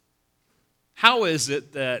How is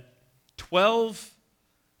it that 12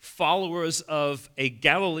 followers of a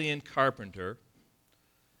Galilean carpenter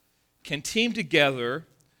can team together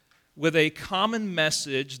with a common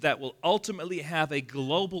message that will ultimately have a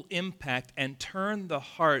global impact and turn the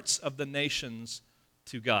hearts of the nations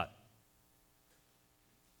to God?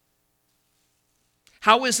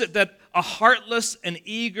 How is it that a heartless and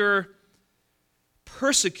eager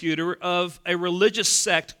persecutor of a religious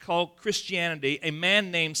sect called Christianity, a man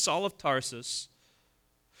named Saul of Tarsus,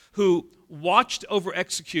 who watched over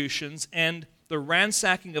executions and the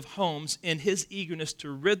ransacking of homes in his eagerness to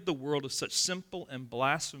rid the world of such simple and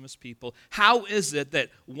blasphemous people, how is it that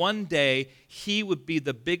one day he would be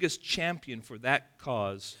the biggest champion for that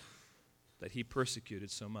cause that he persecuted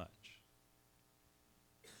so much?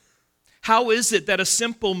 How is it that a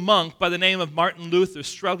simple monk by the name of Martin Luther,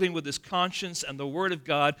 struggling with his conscience and the Word of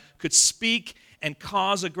God, could speak and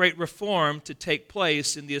cause a great reform to take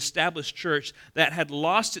place in the established church that had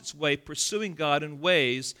lost its way, pursuing God in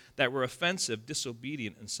ways that were offensive,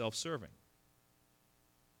 disobedient, and self-serving?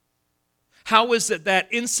 How is it that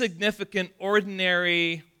insignificant,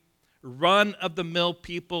 ordinary, run-of-the-mill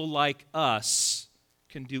people like us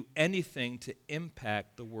can do anything to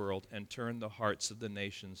impact the world and turn the hearts of the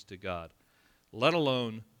nations to God, let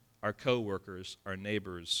alone our co-workers, our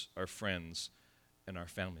neighbors, our friends, and our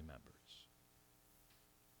family members?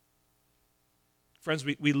 Friends,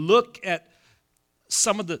 we look at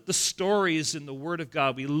some of the stories in the Word of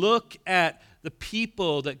God. We look at the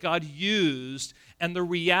people that God used, and the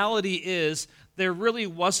reality is there really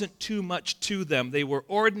wasn't too much to them. They were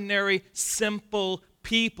ordinary, simple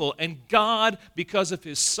people, and God, because of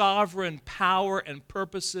His sovereign power and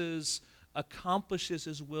purposes, accomplishes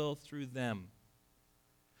His will through them.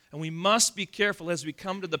 And we must be careful as we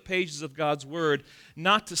come to the pages of God's Word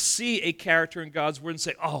not to see a character in God's Word and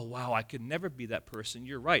say, oh, wow, I could never be that person.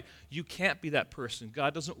 You're right. You can't be that person.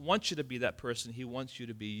 God doesn't want you to be that person. He wants you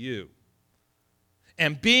to be you.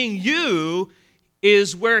 And being you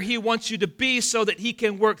is where He wants you to be so that He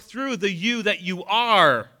can work through the you that you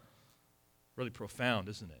are. Really profound,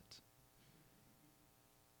 isn't it?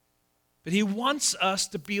 But He wants us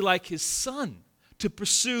to be like His Son, to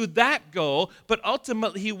pursue that goal, but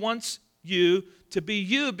ultimately He wants you to be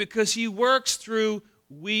you because He works through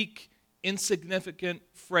weak, insignificant,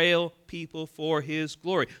 frail people for His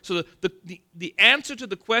glory. So the answer to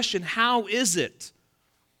the question, how is it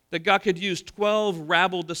that God could use 12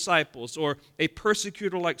 rabble disciples or a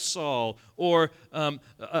persecutor like Saul or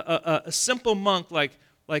a simple monk like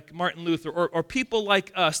Martin Luther or people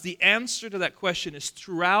like us? The answer to that question is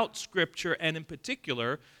throughout Scripture, and in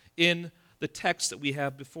particular in the text that we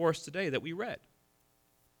have before us today that we read.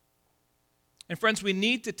 And friends, we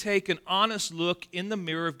need to take an honest look in the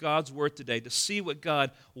mirror of God's Word today to see what God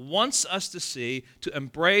wants us to see, to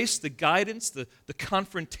embrace the guidance, the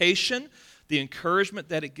confrontation, the encouragement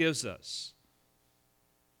that it gives us.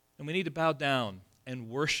 And we need to bow down and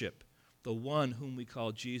worship the one whom we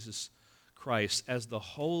call Jesus Christ as the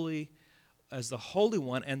Holy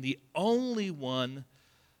One and the only one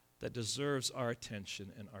that deserves our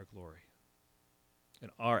attention and our glory and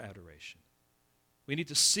our adoration. We need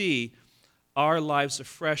to see our lives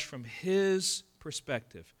afresh from His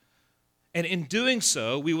perspective. And in doing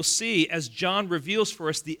so, we will see, as John reveals for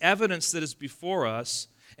us, the evidence that is before us.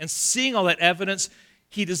 And seeing all that evidence,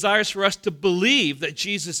 he desires for us to believe that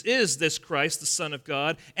Jesus is this Christ, the Son of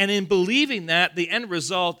God. And in believing that, the end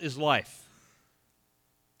result is life.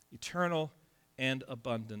 Eternal and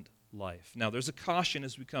abundant life. Now, there's a caution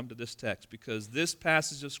as we come to this text because this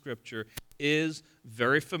passage of Scripture is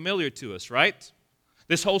very familiar to us, right?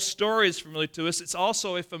 This whole story is familiar to us. It's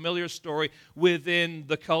also a familiar story within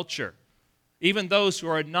the culture. Even those who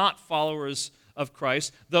are not followers of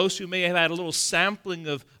Christ, those who may have had a little sampling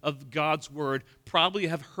of God's Word, probably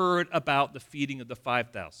have heard about the feeding of the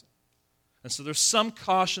 5,000. And so there's some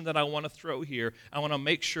caution that I want to throw here. I want to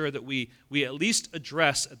make sure that we at least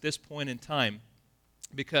address at this point in time,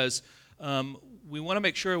 because we want to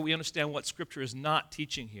make sure we understand what Scripture is not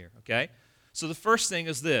teaching here, okay? So the first thing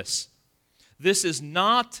is this. This is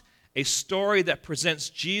not a story that presents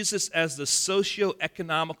Jesus as the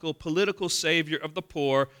socio-economical, political savior of the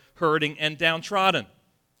poor, hurting, and downtrodden.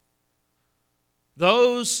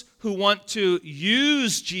 Those who want to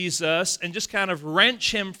use Jesus and just kind of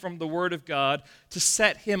wrench Him from the Word of God to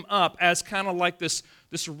set Him up as kind of like this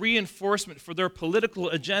reinforcement for their political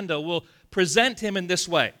agenda will present Him in this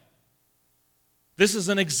way. This is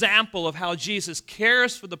an example of how Jesus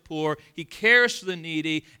cares for the poor, He cares for the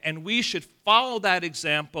needy, and we should follow that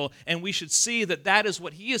example, and we should see that that is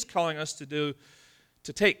what He is calling us to do,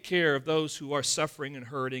 to take care of those who are suffering and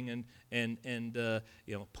hurting and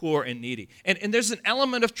poor and needy. And there's an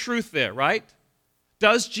element of truth there, right?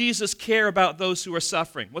 Does Jesus care about those who are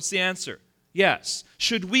suffering? What's the answer? Yes.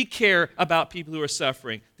 Should we care about people who are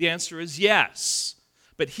suffering? The answer is yes.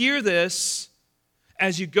 But hear this.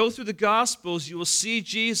 As you go through the Gospels, you will see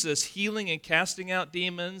Jesus healing and casting out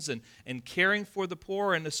demons and caring for the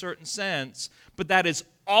poor in a certain sense. But that is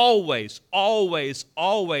always, always,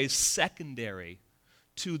 always secondary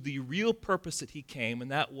to the real purpose that he came, and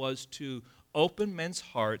that was to open men's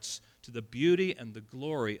hearts to the beauty and the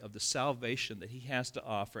glory of the salvation that he has to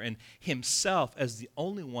offer, and himself as the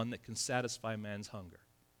only one that can satisfy man's hunger.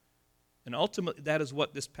 And ultimately, that is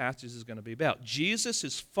what this passage is going to be about. Jesus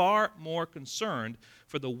is far more concerned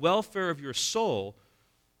for the welfare of your soul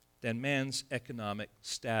than man's economic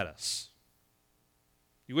status.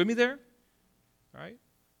 You with me there? All right?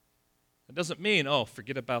 It doesn't mean,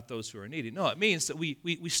 forget about those who are needy. No, it means that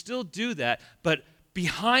we still do that, but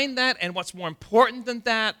behind that, and what's more important than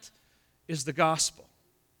that, is the gospel.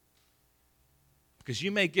 Because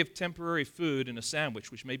you may give temporary food in a sandwich,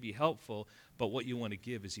 which may be helpful, but what you want to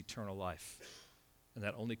give is eternal life. And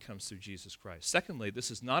that only comes through Jesus Christ. Secondly,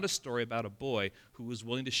 this is not a story about a boy who was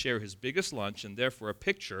willing to share his biggest lunch, and therefore a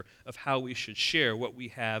picture of how we should share what we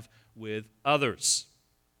have with others.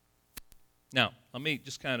 Now, let me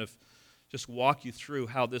just walk you through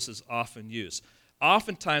how this is often used.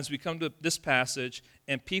 Oftentimes we come to this passage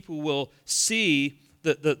and people will see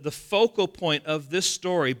the focal point of this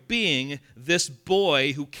story being this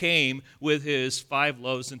boy who came with his 5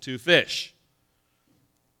 loaves and 2 fish.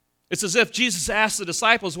 It's as if Jesus asked the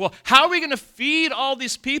disciples, well, how are we going to feed all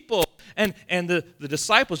these people? And the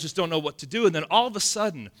disciples just don't know what to do. And then all of a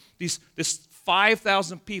sudden, this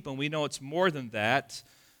 5,000 people, and we know it's more than that,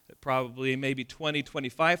 probably maybe 20,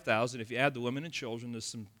 25,000. If you add the women and children, there's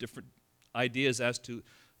some different ideas as to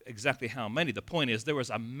exactly how many. The point is there was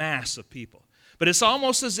a mass of people. But it's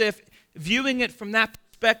almost as if viewing it from that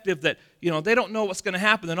perspective that, they don't know what's going to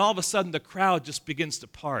happen. Then all of a sudden the crowd just begins to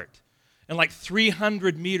part. And like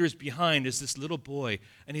 300 meters behind is this little boy,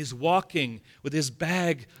 and he's walking with his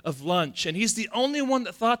bag of lunch, and he's the only one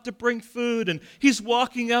that thought to bring food, and he's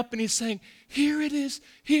walking up and he's saying, here it is,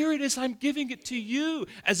 I'm giving it to you,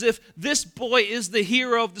 as if this boy is the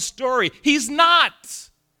hero of the story. He's not.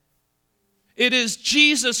 It is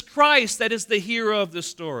Jesus Christ that is the hero of the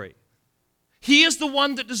story. He is the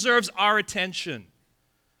one that deserves our attention.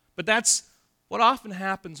 But that's what often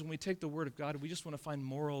happens when we take the Word of God and we just want to find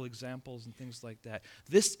moral examples and things like that.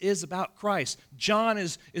 This is about Christ. John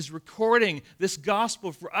is recording this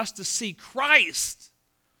gospel for us to see Christ.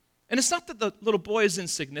 And it's not that the little boy is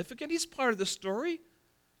insignificant. He's part of the story.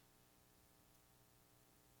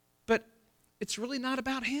 But it's really not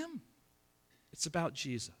about him. It's about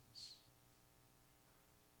Jesus.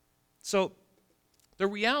 So the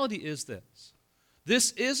reality is this.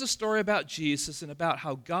 This is a story about Jesus and about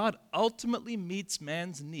how God ultimately meets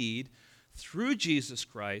man's need through Jesus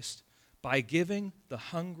Christ by giving the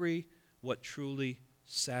hungry what truly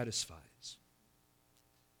satisfies.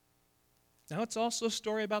 Now, it's also a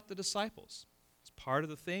story about the disciples. It's part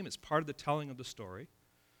of the theme. It's part of the telling of the story.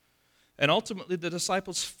 And ultimately, the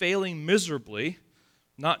disciples failing miserably,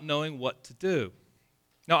 not knowing what to do.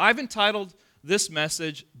 Now, I've entitled this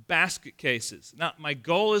message, Basket Cases. Now, my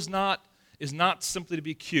goal is not simply to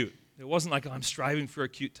be cute. It wasn't like, I'm striving for a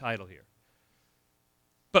cute title here.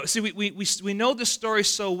 But see, we know this story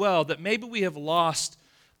so well that maybe we have lost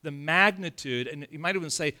the magnitude, and you might even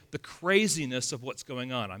say the craziness of what's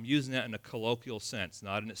going on. I'm using that in a colloquial sense,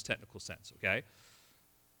 not in its technical sense, okay?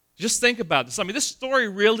 Just think about this. I mean, this story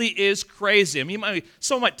really is crazy. I mean,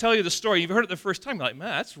 someone might tell you the story. You've heard it the first time. You're like, man,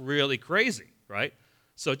 that's really crazy, right?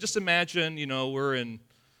 So just imagine,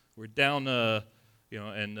 we're down,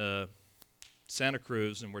 in Santa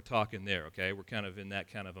Cruz, and we're talking there, okay? We're kind of in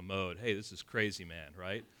that kind of a mode. Hey, this is crazy, man,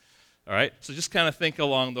 right? All right? So just kind of think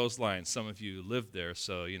along those lines. Some of you live there,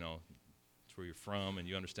 so, it's where you're from, and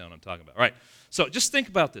you understand what I'm talking about. All right, so just think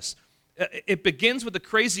about this. It begins with a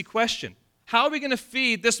crazy question. How are we going to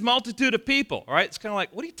feed this multitude of people? All right? It's kind of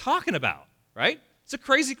like, what are you talking about, right? It's a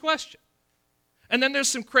crazy question. And then there's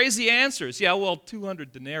some crazy answers. Yeah, well,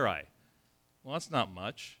 200 denarii. Well, that's not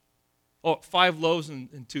much. Oh, 5 loaves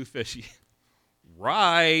and 2 fish.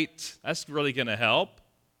 Right. That's really going to help.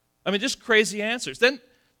 I mean, just crazy answers. Then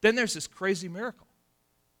there's this crazy miracle.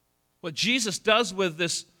 What Jesus does with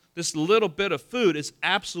this little bit of food is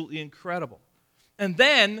absolutely incredible. And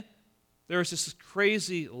then there's this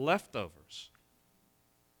crazy leftovers.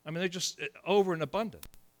 I mean, they're just over and abundant.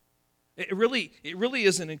 It really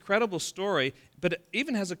is an incredible story, but it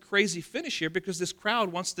even has a crazy finish here because this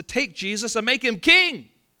crowd wants to take Jesus and make him king.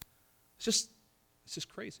 It's just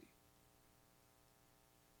crazy.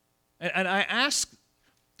 And I ask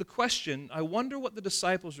the question, I wonder what the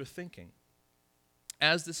disciples are thinking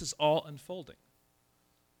as this is all unfolding.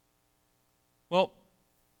 Well,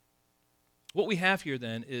 what we have here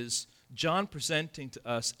then is John presenting to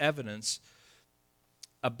us evidence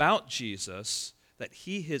about Jesus, that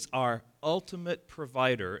he is our ultimate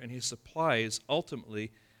provider, and he supplies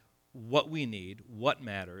ultimately what we need, what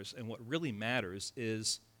matters, and what really matters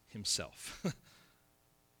is himself.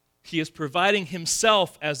 He is providing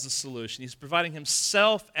himself as the solution. He's providing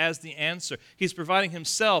himself as the answer. He's providing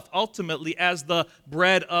himself ultimately as the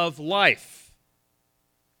bread of life.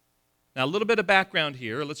 Now, a little bit of background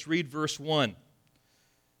here. Let's read verse 1. It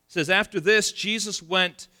says, "After this, Jesus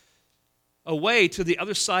went away to the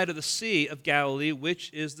other side of the Sea of Galilee,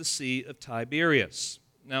 which is the Sea of Tiberias."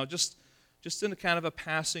 Now, just in a kind of a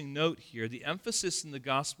passing note here, the emphasis in the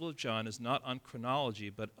Gospel of John is not on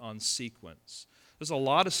chronology, but on sequence. There's a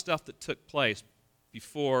lot of stuff that took place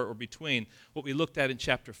before or between what we looked at in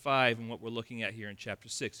chapter 5 and what we're looking at here in chapter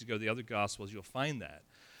 6. You go to the other Gospels, you'll find that.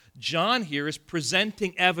 John here is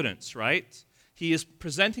presenting evidence, right? He is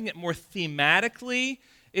presenting it more thematically.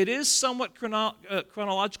 It is somewhat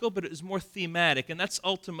chronological, but it is more thematic, and that's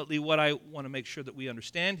ultimately what I want to make sure that we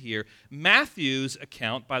understand here. Matthew's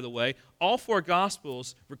account, by the way, all 4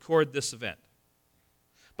 Gospels record this event.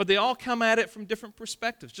 But they all come at it from different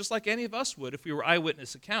perspectives, just like any of us would if we were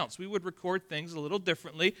eyewitness accounts. We would record things a little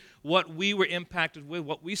differently, what we were impacted with,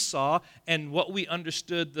 what we saw, and what we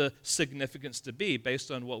understood the significance to be based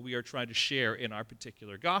on what we are trying to share in our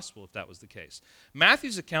particular gospel, if that was the case.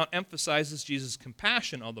 Matthew's account emphasizes Jesus'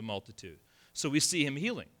 compassion on the multitude, so we see him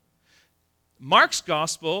healing. Mark's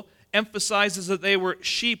gospel emphasizes that they were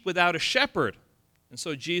sheep without a shepherd, and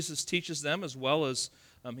so Jesus teaches them as well as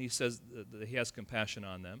he says that he has compassion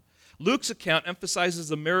on them. Luke's account emphasizes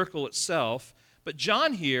the miracle itself, but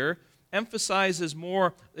John here emphasizes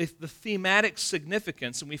more the thematic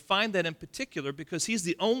significance, and we find that in particular because he's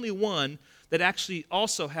the only one that actually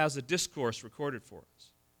also has a discourse recorded for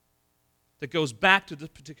us that goes back to this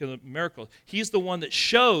particular miracle. He's the one that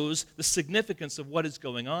shows the significance of what is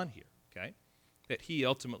going on here, okay? That he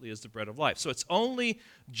ultimately is the bread of life. So it's only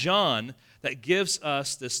John that gives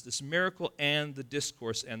us this miracle and the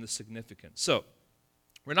discourse and the significance. So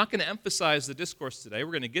we're not going to emphasize the discourse today.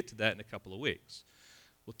 We're going to get to that in a couple of weeks.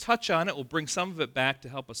 We'll touch on it. We'll bring some of it back to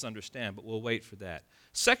help us understand, but we'll wait for that.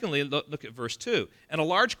 Secondly, look at verse 2. "And a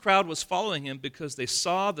large crowd was following him because they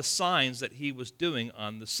saw the signs that he was doing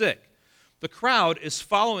on the sick." The crowd is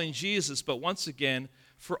following Jesus, but once again,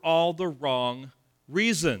 for all the wrong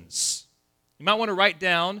reasons. You might want to write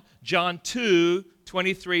down John 2,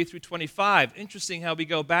 23 through 25. Interesting how we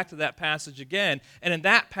go back to that passage again. And in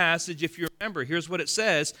that passage, if you remember, here's what it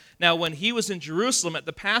says. "Now, when he was in Jerusalem at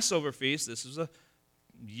the Passover feast," this was a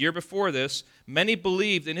year before this, "many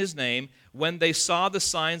believed in his name when they saw the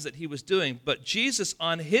signs that he was doing. But Jesus,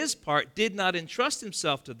 on his part, did not entrust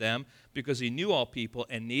himself to them because he knew all people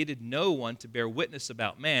and needed no one to bear witness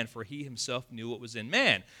about man, for he himself knew what was in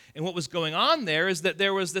man." And what was going on there is that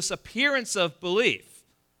there was this appearance of belief,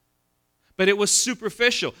 but it was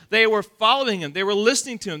superficial. They were following him. They were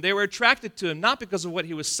listening to him. They were attracted to him, not because of what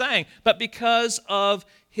he was saying, but because of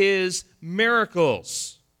his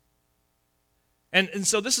miracles. And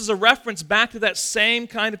so this is a reference back to that same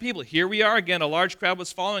kind of people. Here we are again. A large crowd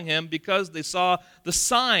was following him because they saw the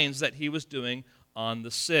signs that he was doing on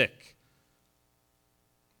the sick.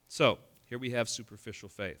 So here we have superficial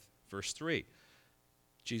faith. Verse 3.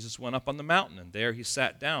 Jesus went up on the mountain, and there he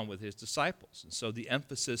sat down with his disciples. And so the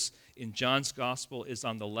emphasis in John's gospel is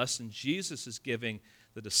on the lesson Jesus is giving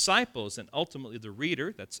the disciples and ultimately the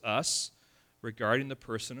reader, that's us, regarding the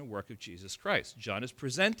person and work of Jesus Christ. John is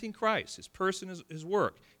presenting Christ, his person, his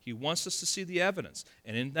work. He wants us to see the evidence,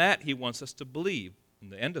 and in that he wants us to believe.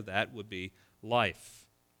 And the end of that would be life.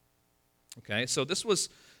 Okay, so this was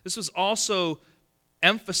also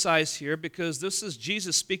emphasized here because this is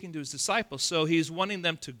Jesus speaking to his disciples. So he's wanting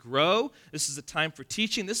them to grow. This is a time for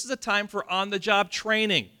teaching. This is a time for on-the-job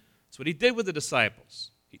training. That's what he did with the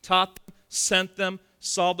disciples. He taught them, sent them,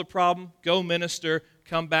 solved the problem, go minister,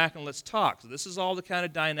 come back and let's talk. So this is all the kind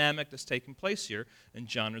of dynamic that's taking place here, and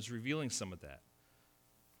John is revealing some of that.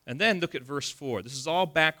 And then look at verse 4. This is all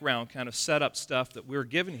background kind of setup stuff that we're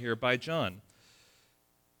given here by John.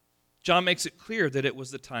 John makes it clear that it was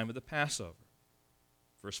the time of the Passover.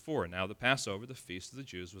 Verse 4, "Now the Passover, the feast of the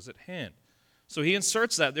Jews, was at hand." So he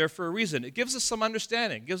inserts that there for a reason. It gives us some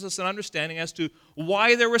understanding. It gives us an understanding as to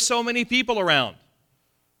why there were so many people around.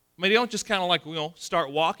 I mean, they don't just kind of like,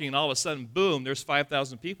 start walking and all of a sudden, boom, there's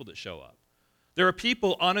 5,000 people that show up. There are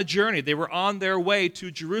people on a journey. They were on their way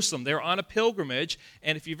to Jerusalem. They were on a pilgrimage.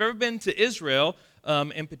 And if you've ever been to Israel,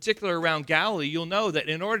 in particular around Galilee, you'll know that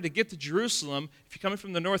in order to get to Jerusalem, if you're coming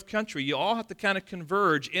from the north country, you all have to kind of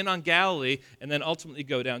converge in on Galilee and then ultimately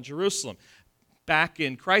go down Jerusalem. Back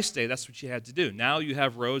in Christ's day, that's what you had to do. Now you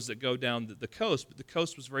have roads that go down the coast, but the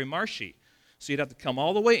coast was very marshy. So you'd have to come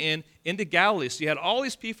all the way into Galilee. So you had all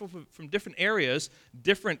these people from different areas,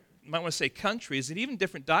 different, you might want to say countries, and even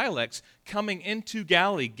different dialects coming into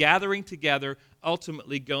Galilee, gathering together,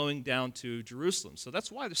 ultimately going down to Jerusalem. So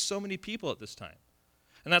that's why there's so many people at this time.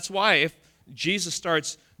 And that's why if Jesus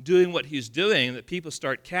starts doing what he's doing, that people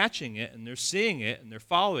start catching it, and they're seeing it, and they're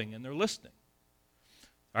following, and they're listening.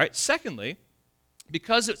 All right, secondly,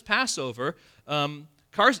 because it's Passover,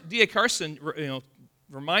 D.A. Carson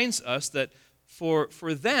reminds us that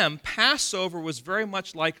for them, Passover was very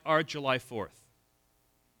much like our July 4th.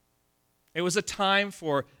 It was a time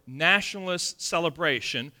for nationalist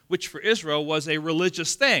celebration, which for Israel was a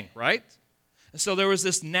religious thing, right? And so there was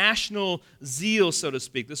this national zeal, so to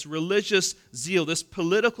speak, this religious zeal, this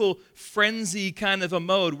political frenzy kind of a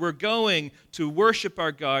mode. We're going to worship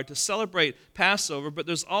our God, to celebrate Passover, but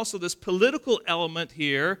there's also this political element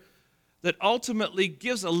here that ultimately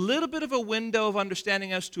gives a little bit of a window of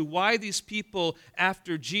understanding as to why these people,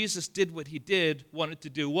 after Jesus did what he did, wanted to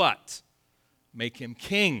do what? Make him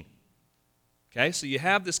king. Okay, so you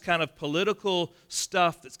have this kind of political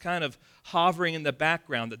stuff that's kind of hovering in the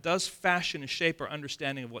background that does fashion and shape our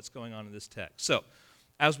understanding of what's going on in this text. So,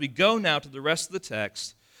 as we go now to the rest of the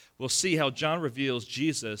text, we'll see how John reveals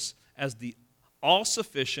Jesus as the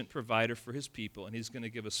all-sufficient provider for his people, and he's going to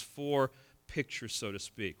give us 4 pictures, so to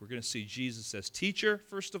speak. We're going to see Jesus as teacher,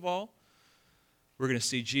 first of all. We're going to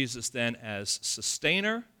see Jesus then as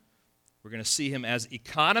sustainer. We're going to see him as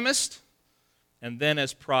economist, and then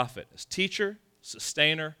as prophet, as teacher,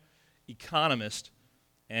 sustainer, economist,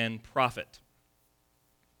 and prophet.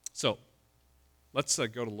 So, let's go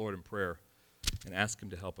to the Lord in prayer and ask him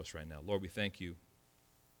to help us right now. Lord, we thank you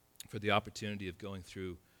for the opportunity of going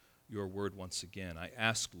through your word once again. I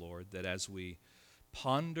ask, Lord, that as we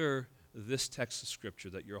ponder this text of Scripture,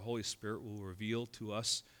 that your Holy Spirit will reveal to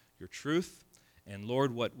us your truth. And,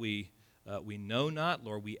 Lord, what we know not,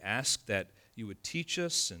 Lord, we ask that you would teach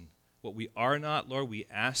us, and what we are not, Lord, we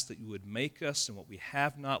ask that you would make us, and what we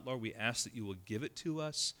have not, Lord, we ask that you will give it to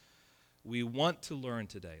us. We want to learn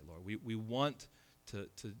today, Lord. We want to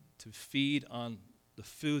feed on the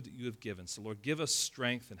food that you have given. So, Lord, give us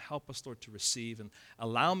strength and help us, Lord, to receive. And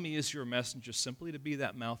allow me as your messenger simply to be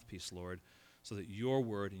that mouthpiece, Lord, so that your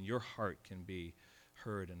word and your heart can be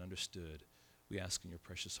heard and understood. We ask in your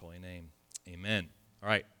precious holy name. Amen. All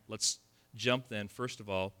right, let's jump then. First of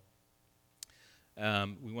all,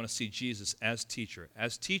 we want to see Jesus as teacher.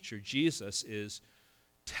 As teacher, Jesus is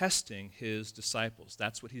testing his disciples.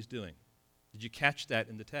 That's what he's doing. Did you catch that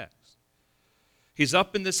in the text? He's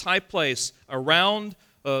up in this high place around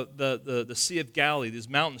the Sea of Galilee. These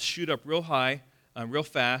mountains shoot up real high, real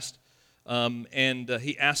fast, and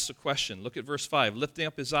he asks a question. Look at verse 5. Lifting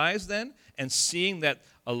up his eyes then, and seeing that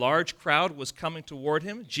a large crowd was coming toward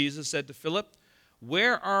him, Jesus said to Philip,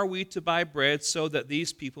 "Where are we to buy bread so that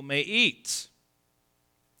these people may eat?"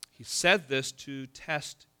 He said this to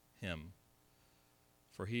test him,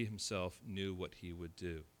 for he himself knew what he would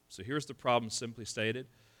do. So here's the problem simply stated.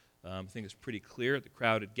 I think it's pretty clear. The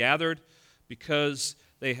crowd had gathered because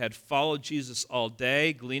they had followed Jesus all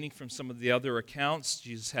day, gleaning from some of the other accounts.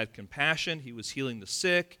 Jesus had compassion. He was healing the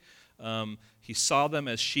sick. He saw them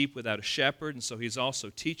as sheep without a shepherd, and so he's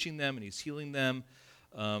also teaching them and he's healing them.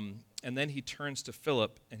 And then he turns to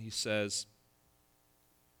Philip and he says,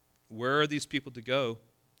 "Where are these people to go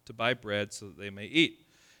to buy bread so that they may eat?"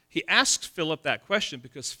 He asks Philip that question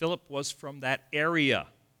because Philip was from that area.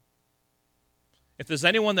 If there's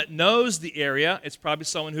anyone that knows the area, it's probably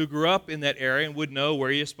someone who grew up in that area and would know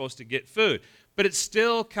where you're supposed to get food. But it's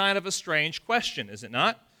still kind of a strange question, is it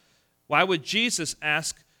not? Why would Jesus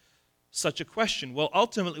ask such a question? Well,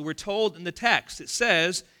 ultimately, we're told in the text, it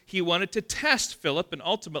says he wanted to test Philip and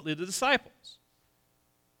ultimately the disciples.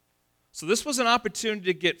 So this was an opportunity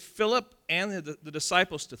to get Philip and the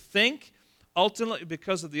disciples to think, ultimately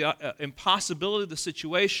because of the impossibility of the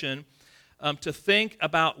situation, to think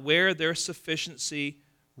about where their sufficiency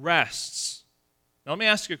rests. Now let me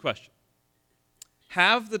ask you a question.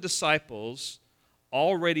 Have the disciples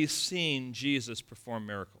already seen Jesus perform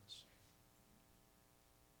miracles?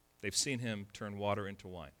 They've seen him turn water into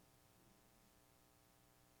wine.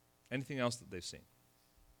 Anything else that they've seen?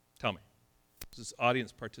 Tell me. This is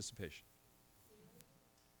audience participation.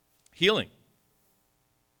 Healing.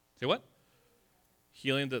 Say what?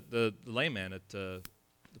 Healing the lame man at the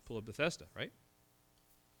pool of Bethesda, right?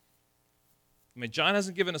 I mean, John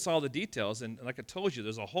hasn't given us all the details, and like I told you,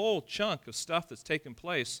 there's a whole chunk of stuff that's taken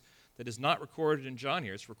place that is not recorded in John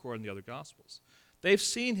here. It's recorded in the other Gospels. They've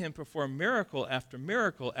seen him perform miracle after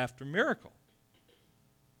miracle after miracle.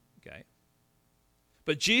 Okay?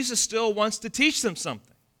 But Jesus still wants to teach them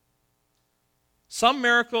something. Some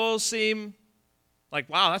miracles seem like,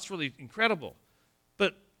 wow, that's really incredible.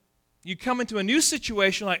 But you come into a new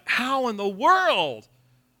situation like, how in the world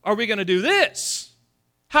are we going to do this?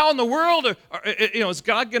 How in the world is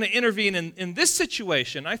God going to intervene in this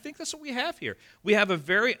situation? I think that's what we have here. We have a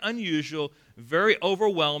very unusual, very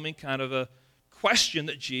overwhelming kind of a question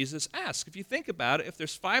that Jesus asks. If you think about it, if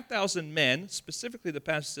there's 5,000 men, specifically the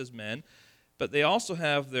passage says men, but they also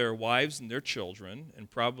have their wives and their children, and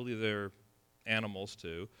probably their animals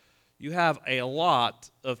too, you have a lot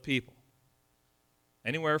of people.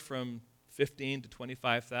 Anywhere from 15 to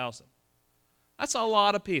 25,000. That's a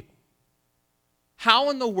lot of people.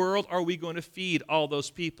 How in the world are we going to feed all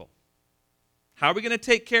those people? How are we going to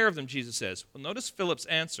take care of them, Jesus says? Well, notice Philip's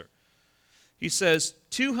answer. He says,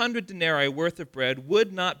 200 denarii worth of bread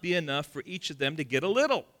would not be enough for each of them to get a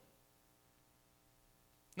little.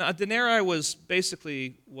 Now, a denarii was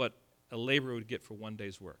basically what a laborer would get for one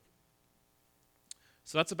day's work.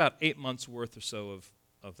 So that's about 8 months' worth or so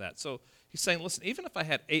of that. So he's saying, listen, even if I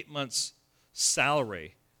had 8 months'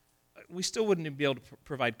 salary, we still wouldn't be able to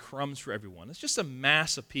provide crumbs for everyone. It's just a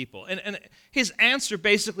mass of people. And his answer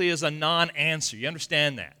basically is a non-answer. You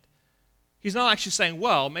understand that? He's not actually saying,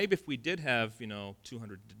 well, maybe if we did have,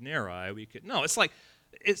 200 denarii, we could. No, it's like,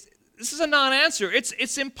 this is a non-answer.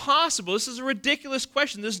 It's impossible. This is a ridiculous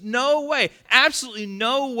question. There's no way, absolutely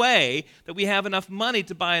no way that we have enough money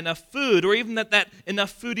to buy enough food, or even that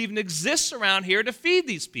enough food even exists around here to feed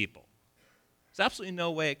these people. There's absolutely no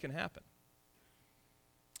way it can happen.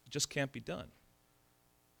 Just can't be done.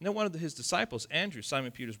 And then one of his disciples, Andrew,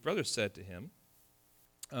 Simon Peter's brother, said to him,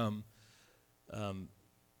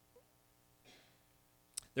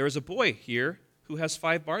 there is a boy here who has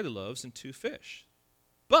 5 barley loaves and 2 fish.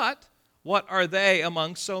 But what are they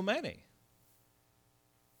among so many?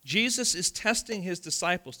 Jesus is testing his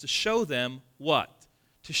disciples to show them what?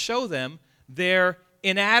 To show them their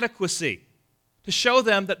inadequacy. To show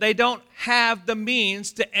them that they don't have the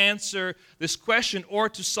means to answer this question or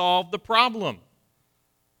to solve the problem.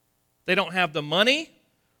 They don't have the money.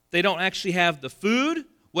 They don't actually have the food.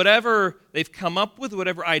 Whatever they've come up with,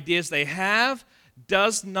 whatever ideas they have,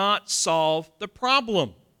 does not solve the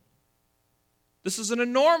problem. This is an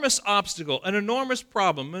enormous obstacle, an enormous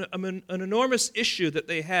problem, an enormous issue that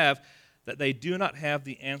they have that they do not have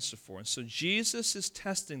the answer for. And so Jesus is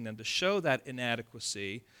testing them to show that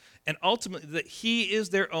inadequacy, and ultimately that he is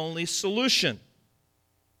their only solution.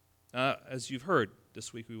 As you've heard,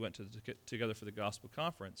 this week we went together for the gospel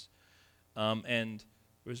conference, and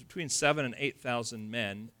there was between 7,000 and 8,000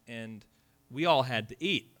 men, and we all had to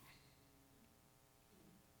eat.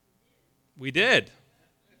 We did.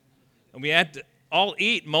 And we had to all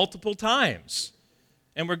eat multiple times.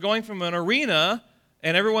 And we're going from an arena,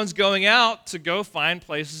 and everyone's going out to go find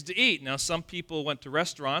places to eat. Now, some people went to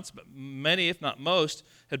restaurants, but many, if not most,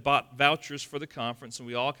 had bought vouchers for the conference, and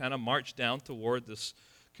we all kind of marched down toward this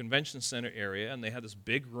convention center area, and they had this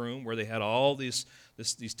big room where they had all these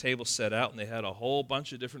tables set out, and they had a whole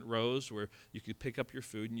bunch of different rows where you could pick up your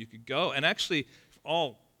food and you could go. And actually, for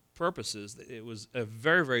all purposes, it was a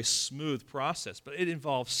very, very smooth process, but it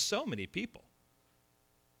involved so many people.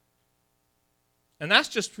 And that's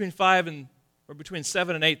just between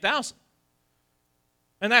 7 and 8,000.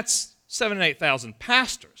 And that's 7 and 8,000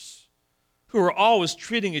 pastors who are always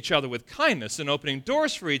treating each other with kindness and opening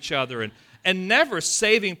doors for each other and never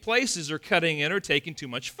saving places or cutting in or taking too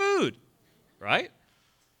much food, right?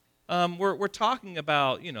 We're talking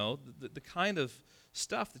about, the kind of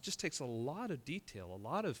stuff that just takes a lot of detail, a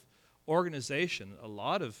lot of organization, a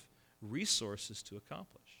lot of resources to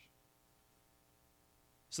accomplish.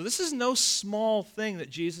 So this is no small thing that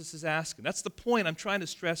Jesus is asking. That's the point I'm trying to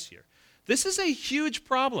stress here. This is a huge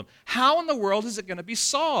problem. How in the world is it going to be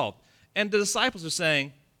solved? And the disciples are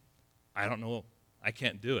saying, I don't know. I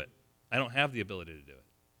can't do it. I don't have the ability to do it.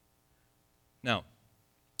 Now,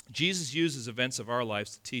 Jesus uses events of our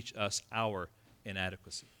lives to teach us our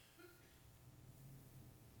inadequacy.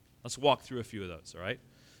 Let's walk through a few of those, all right?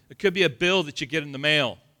 It could be a bill that you get in the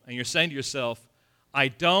mail, and you're saying to yourself, I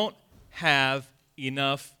don't have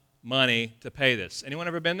enough money to pay this. Anyone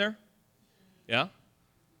ever been there? Yeah?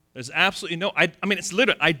 There's absolutely no, it's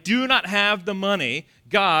literally, I do not have the money.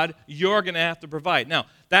 God, you're going to have to provide. Now,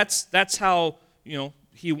 that's how,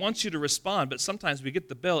 he wants you to respond, but sometimes we get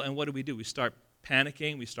the bill, and what do? We start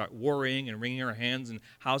panicking, we start worrying and wringing our hands, and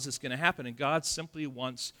how's this going to happen? And God simply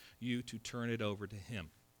wants you to turn it over to him.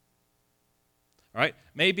 All right?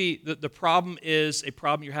 Maybe the problem is a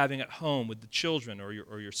problem you're having at home with the children or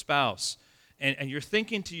your spouse, and you're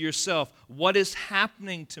thinking to yourself, what is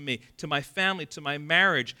happening to me, to my family, to my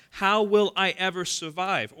marriage? How will I ever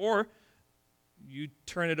survive? Or you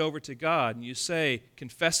turn it over to God and you say,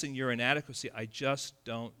 confessing your inadequacy, I just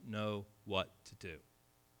don't know what to do.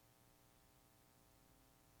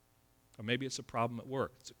 Or maybe it's a problem at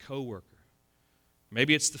work. It's a coworker.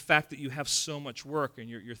 Maybe it's the fact that you have so much work and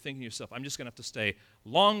you're thinking to yourself, I'm just going to have to stay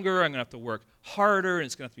longer, I'm going to have to work harder, and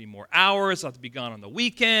it's going to have to be more hours, I'll have to be gone on the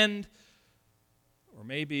weekend. Or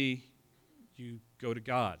maybe you go to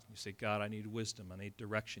God. You say, God, I need wisdom, I need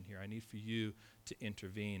direction here, I need for you to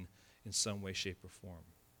intervene in some way, shape, or form.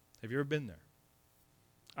 Have you ever been there?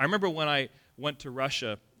 I remember when I went to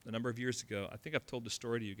Russia a number of years ago. I think I've told the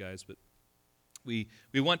story to you guys, but we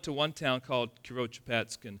went to one town called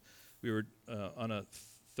Kirochepetsk, and we were on a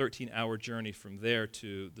 13-hour journey from there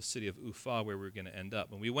to the city of Ufa, where we were going to end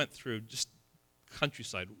up. And we went through just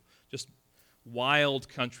countryside, just wild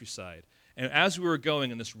countryside. And as we were going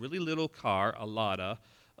in this really little car, a Lada,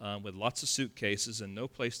 with lots of suitcases and no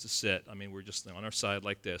place to sit. I mean, we're just on our side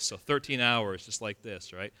like this. So 13 hours just like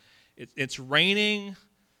this, right? It's raining,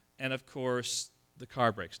 and of course, the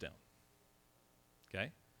car breaks down.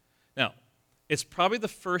 Okay? Now, it's probably the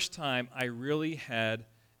first time I really had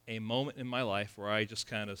a moment in my life where I just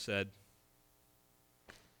kind of said,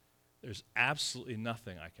 there's absolutely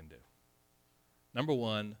nothing I can do. Number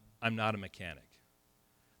one, I'm not a mechanic.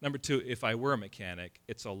 Number two, if I were a mechanic,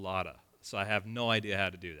 it's a Lada. So I have no idea how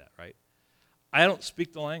to do that, right? I don't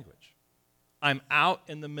speak the language. I'm out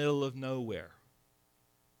in the middle of nowhere.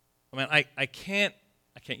 I mean, I can't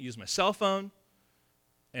use my cell phone.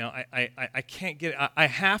 You know, I can't get it. I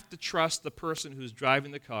have to trust the person who's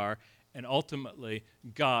driving the car and ultimately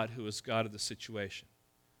God, who is God of the situation.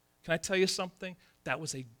 Can I tell you something? That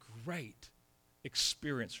was a great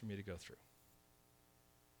experience for me to go through.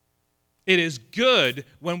 It is good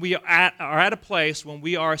when we are at a place, when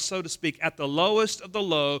we are, so to speak, at the lowest of the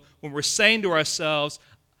low, when we're saying to ourselves,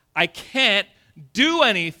 I can't do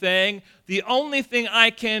anything. The only thing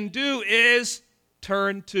I can do is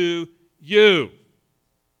turn to you.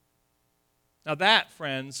 Now that,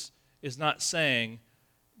 friends, is not saying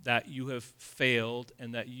that you have failed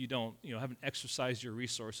and that you haven't exercised your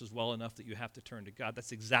resources well enough that you have to turn to God.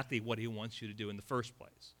 That's exactly what he wants you to do in the first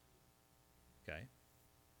place. Okay?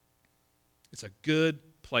 It's a good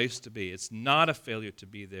place to be. It's not a failure to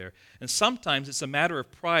be there. And sometimes it's a matter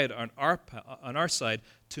of pride on our side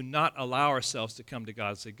to not allow ourselves to come to God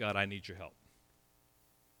and say, God, I need your help.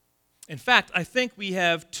 In fact, I think we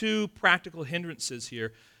have two practical hindrances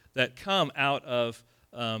here that come out of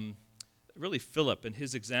really Philip and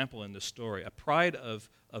his example in this story. A pride of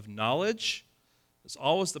knowledge. There's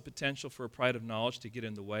always the potential for a pride of knowledge to get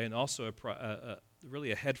in the way, and also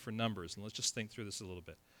really a head for numbers. And let's just think through this a little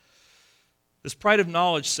bit. This pride of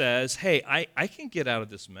knowledge says, hey, I can get out of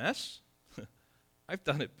this mess. I've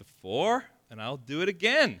done it before, and I'll do it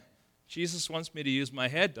again. Jesus wants me to use my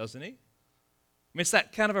head, doesn't he? I mean, it's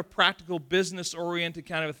that kind of a practical, business-oriented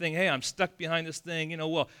kind of a thing. Hey, I'm stuck behind this thing.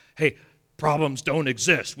 Hey, problems don't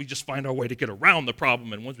exist. We just find our way to get around the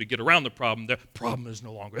problem, and once we get around the problem is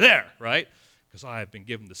no longer there, right? Because I have been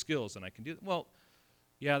given the skills, and I can do it. Well,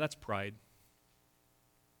 yeah, that's pride.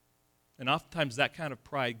 And oftentimes that kind of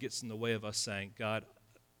pride gets in the way of us saying, God,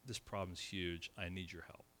 this problem's huge. I need your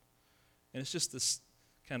help. And it's just this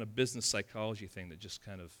kind of business psychology thing that just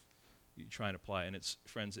kind of you try and apply. And it's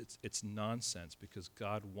nonsense, because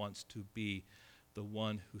God wants to be the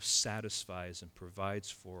one who satisfies and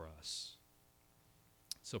provides for us.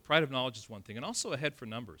 So pride of knowledge is one thing. And also a head for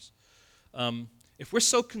numbers. If we're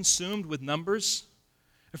so consumed with numbers,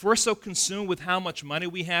 if we're so consumed with how much money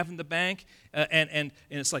we have in the bank, and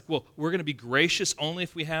it's like, well, we're going to be gracious only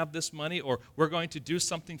if we have this money, or we're going to do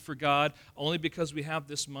something for God only because we have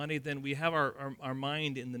this money, then we have our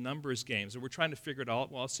mind in the numbers games, and we're trying to figure it out.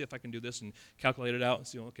 Well, I'll see if I can do this and calculate it out and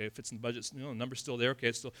see, okay, if it's in the budget, the number's still there, okay,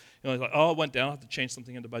 it's still, it's like, oh, it went down, I'll have to change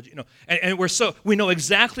something in the budget, and we know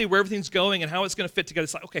exactly where everything's going and how it's going to fit together.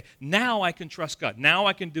 It's like, okay, now I can trust God. Now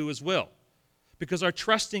I can do his will, because our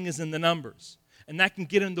trusting is in the numbers. And that can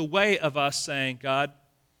get in the way of us saying, God,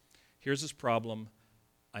 here's this problem.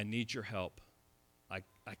 I need your help. I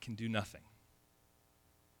can do nothing.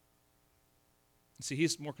 See,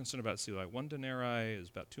 he's more concerned about, like 1 denarii is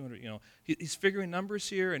about 200, he's figuring numbers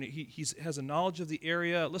here, and he has a knowledge of the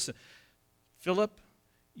area. Listen, Philip,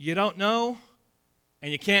 you don't know,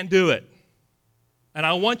 and you can't do it. And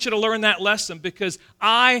I want you to learn that lesson because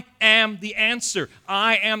I am the answer.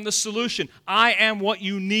 I am the solution. I am what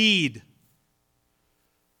you need.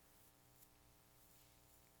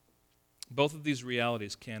 Both of these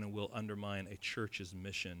realities can and will undermine a church's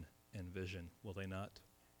mission and vision, will they not?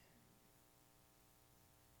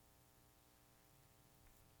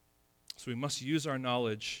 So we must use our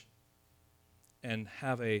knowledge and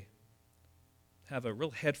have a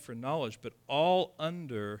real head for knowledge, but all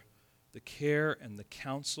under the care and the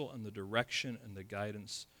counsel and the direction and the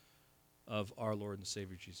guidance of our Lord and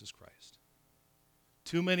Savior Jesus Christ.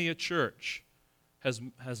 Too many a church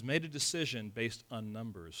has made a decision based on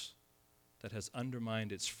numbers that has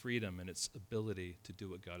undermined its freedom and its ability to do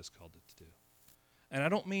what God has called it to do. And I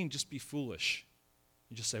don't mean just be foolish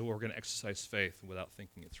and just say, well, we're going to exercise faith without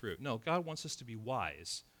thinking it through. No, God wants us to be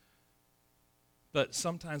wise. But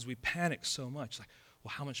sometimes we panic so much, like,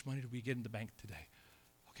 well, how much money did we get in the bank today?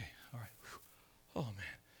 Okay, all right. Whew. Oh,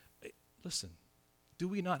 man. Listen, do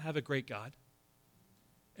we not have a great God?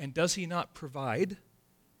 And does he not provide?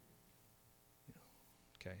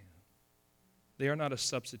 Okay. They are not a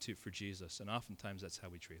substitute for Jesus, and oftentimes that's how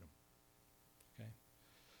we treat them. Okay?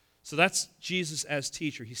 So that's Jesus as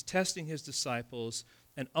teacher. He's testing his disciples,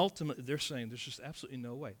 and ultimately they're saying there's just absolutely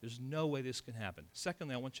no way. There's no way this can happen.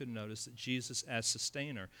 Secondly, I want you to notice that Jesus as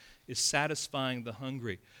sustainer is satisfying the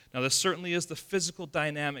hungry. Now, there certainly is the physical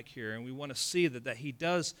dynamic here, and we want to see that he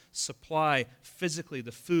does supply physically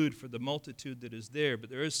the food for the multitude that is there, but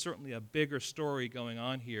there is certainly a bigger story going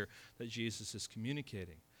on here that Jesus is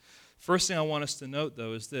communicating. First thing I want us to note,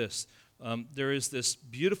 though, is this. There is this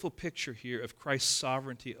beautiful picture here of Christ's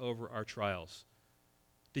sovereignty over our trials.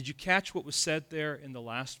 Did you catch what was said there in the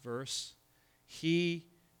last verse? He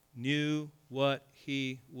knew what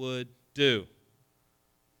he would do.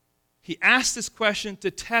 He asked this question to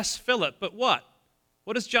test Philip, but what?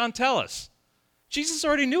 What does John tell us? Jesus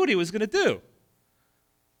already knew what he was going to do.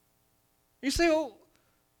 You say, oh,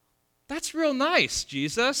 that's real nice,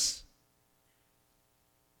 Jesus.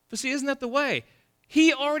 But see, isn't that the way?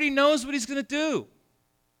 He already knows what he's going to do.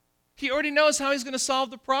 He already knows how he's going to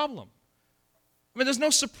solve the problem. I mean, there's no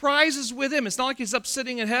surprises with him. It's not like he's up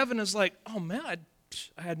sitting in heaven and is like, oh, man,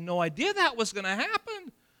 I had no idea that was going to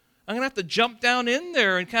happen. I'm going to have to jump down in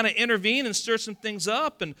there and kind of intervene and stir some things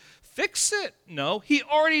up and fix it. No, he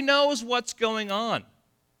already knows what's going on.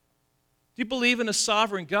 If you believe in a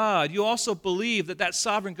sovereign God, you also believe that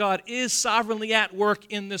sovereign God is sovereignly at work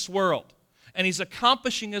in this world. And he's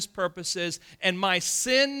accomplishing his purposes, and my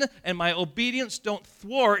sin and my obedience don't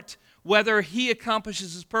thwart whether he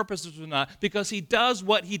accomplishes his purposes or not, because he does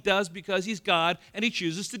what he does because he's God and he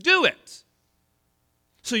chooses to do it.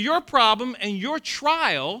 So your problem and your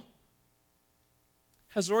trial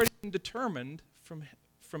has already been determined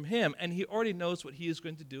from him, and he already knows what he is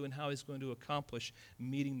going to do and how he's going to accomplish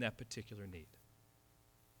meeting that particular need.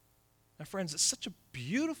 Now, friends, it's such a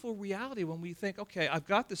beautiful reality when we think, okay, I've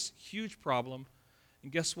got this huge problem,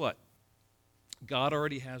 and guess what? God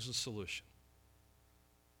already has a solution.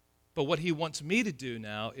 But what he wants me to do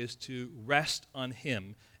now is to rest on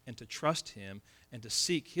him and to trust him and to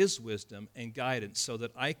seek his wisdom and guidance so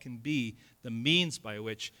that I can be the means by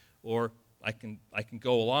which, or I can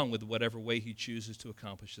go along with whatever way he chooses to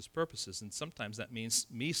accomplish his purposes. And sometimes that means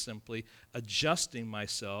me simply adjusting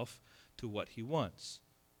myself to what he wants.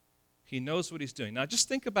 He knows what he's doing. Now just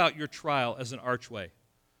think about your trial as an archway.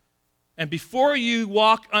 And before you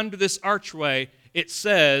walk under this archway, it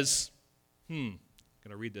says, I'm going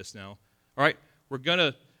to read this now. All right, we're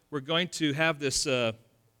going to have this, where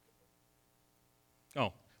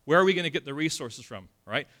are we going to get the resources from?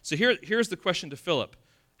 All right, so here's the question to Philip.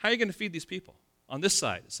 How are you going to feed these people? On this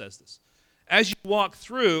side, it says this. As you walk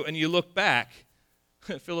through and you look back,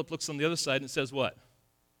 Philip looks on the other side and it says what?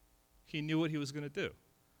 He knew what he was going to do.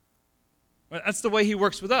 Well, that's the way he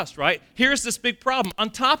works with us, right? Here's this big problem. On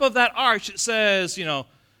top of that arch, it says,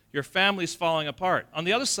 your family's falling apart. On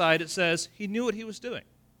the other side, it says he knew what he was doing.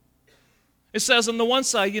 It says on the one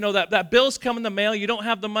side, that bill's come in the mail, you don't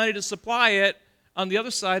have the money to supply it. On the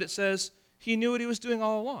other side, it says he knew what he was doing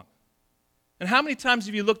all along. And how many times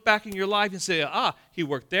have you looked back in your life and say, he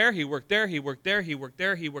worked there, he worked there, he worked there, he worked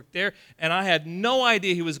there, he worked there, and I had no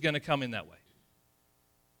idea he was going to come in that way.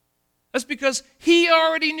 That's because he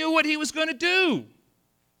already knew what he was going to do.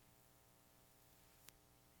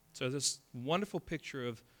 So this wonderful picture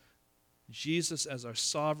of Jesus as our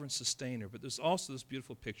sovereign sustainer, but there's also this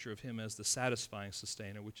beautiful picture of him as the satisfying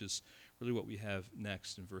sustainer, which is really what we have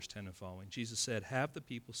next in verse 10 and following. Jesus said, have the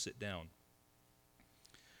people sit down.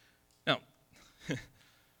 Now,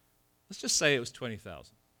 let's just say it was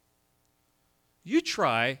 20,000. You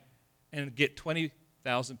try and get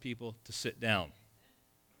 20,000 people to sit down.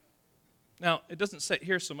 Now, it doesn't say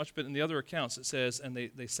here so much, but in the other accounts it says, and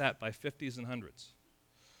they sat by 50s and hundreds.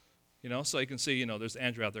 So you can see, there's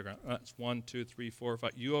Andrew out there going, it's 1, 2, 3, 4,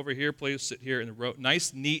 5. You over here, please sit here in the row.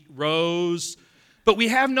 Nice, neat rows. But we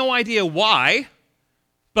have no idea why.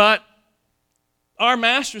 But our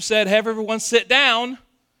master said, have everyone sit down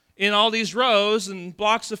in all these rows and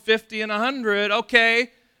blocks of 50 and 100.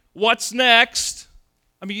 Okay, what's next?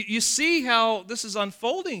 I mean, you see how this is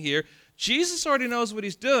unfolding here. Jesus already knows what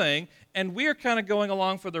he's doing, and we're kind of going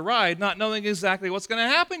along for the ride, not knowing exactly what's going to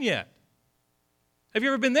happen yet. Have you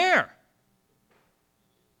ever been there?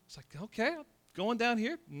 It's like, okay, I'm going down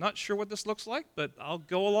here. I'm not sure what this looks like, but I'll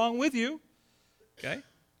go along with you. Okay?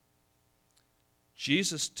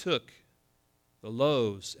 Jesus took the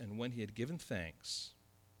loaves, and when he had given thanks,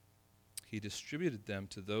 he distributed them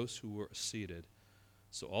to those who were seated.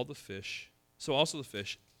 So also the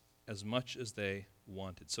fish, as much as they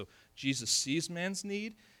wanted. So Jesus sees man's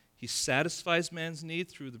need. He satisfies man's need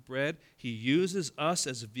through the bread. He uses us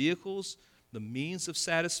as vehicles, the means of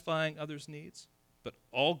satisfying others' needs. But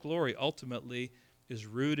all glory ultimately is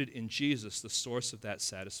rooted in Jesus, the source of that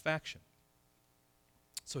satisfaction.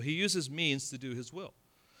 So he uses means to do his will.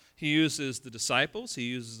 He uses the disciples, he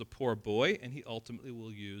uses the poor boy, and he ultimately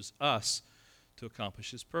will use us to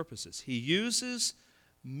accomplish his purposes. He uses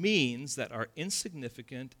means that are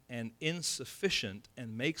insignificant and insufficient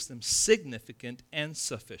and makes them significant and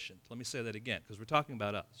sufficient. Let me say that again, because we're talking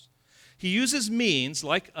about us. He uses means,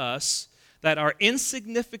 like us, that are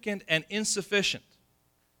insignificant and insufficient,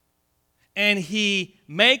 and he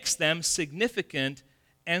makes them significant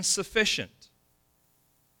and sufficient.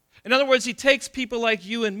 In other words, he takes people like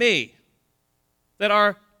you and me that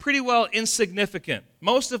are pretty well insignificant.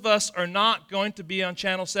 Most of us are not going to be on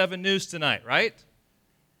Channel 7 News tonight, right?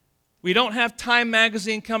 We don't have Time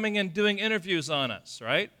Magazine coming and doing interviews on us,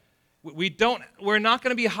 right? We're not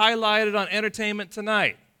going to be highlighted on Entertainment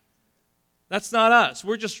Tonight. That's not us.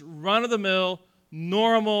 We're just run-of-the-mill,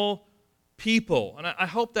 normal people. And I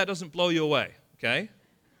hope that doesn't blow you away, okay?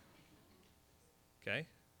 Okay?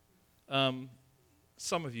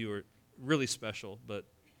 Some of you are really special, but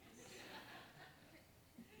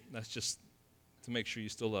that's just to make sure you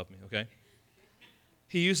still love me, okay?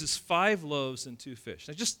 He uses 5 loaves and 2 fish.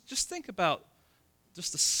 Now just think about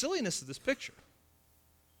just the silliness of this picture.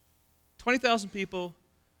 20,000 people,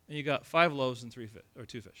 and you got 5 loaves and 2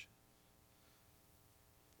 fish.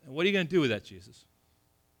 And what are you going to do with that, Jesus?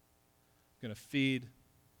 You're going to feed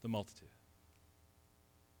the multitude.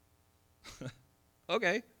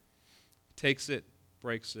 Okay. Takes it,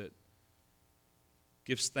 breaks it,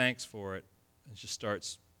 gives thanks for it, and just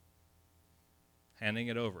starts handing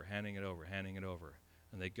it over.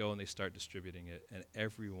 And they go and they start distributing it, and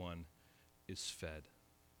everyone is fed.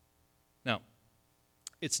 Now,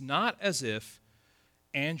 it's not as if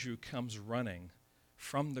Andrew comes running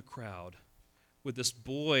from the crowd with this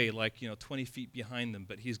boy 20 feet behind them,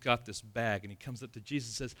 but he's got this bag, and he comes up to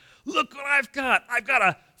Jesus and says, "Look what I've got. I've got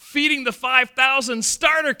a Feeding the 5,000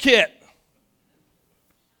 starter kit."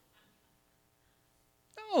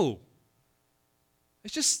 No.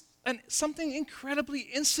 It's just something incredibly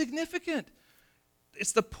insignificant.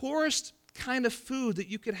 It's the poorest kind of food that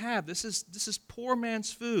you could have. This is poor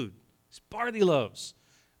man's food. It's barley loaves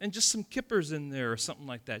and just some kippers in there or something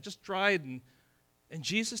like that, just dried. And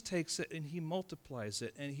Jesus takes it and he multiplies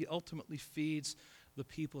it, and he ultimately feeds the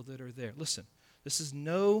people that are there. Listen, this is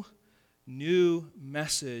no new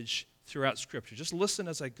message throughout Scripture. Just listen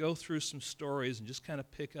as I go through some stories and just kind of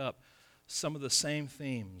pick up some of the same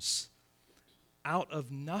themes. Out of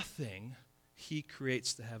nothing, he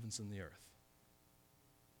creates the heavens and the earth.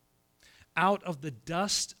 Out of the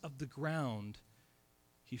dust of the ground,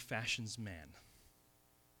 he fashions man.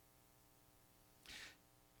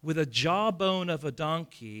 With a jawbone of a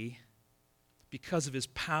donkey, because of his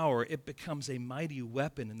power, it becomes a mighty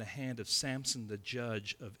weapon in the hand of Samson, the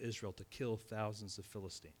judge of Israel, to kill thousands of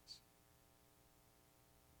Philistines.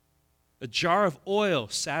 A jar of oil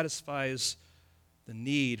satisfies the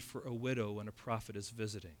need for a widow when a prophet is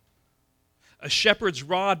visiting. A shepherd's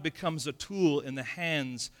rod becomes a tool in the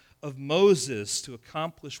hands of Moses to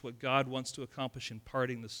accomplish what God wants to accomplish in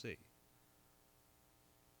parting the sea.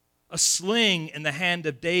 A sling in the hand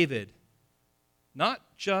of David,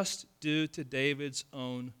 not just due to David's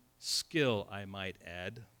own skill, I might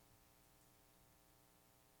add.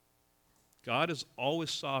 God is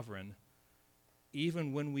always sovereign,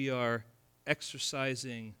 even when we are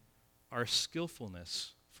exercising our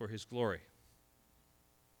skillfulness for his glory.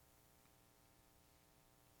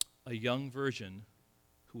 A young virgin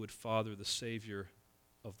who would father the Savior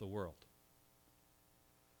of the world.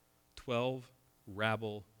 12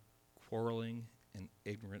 rabble, quarreling, and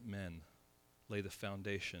ignorant men lay the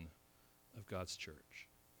foundation of God's church.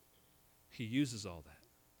 He uses all that.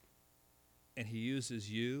 And he uses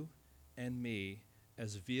you and me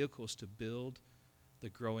as vehicles to build the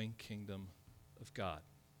growing kingdom of God.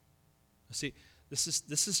 See, this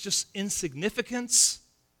is just insignificance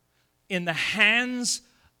in the hands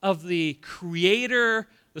of the creator,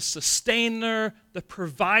 the sustainer, the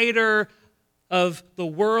provider of the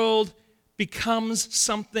world becomes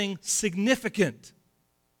something significant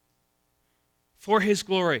for his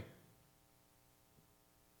glory.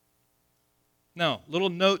 Now, little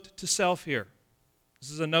note to self here. This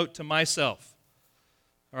is a note to myself.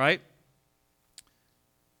 All right?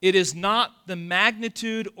 It is not the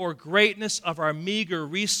magnitude or greatness of our meager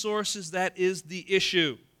resources that is the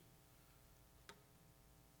issue.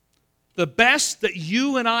 The best that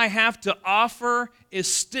you and I have to offer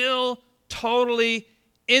is still totally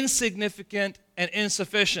insignificant and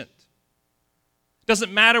insufficient. It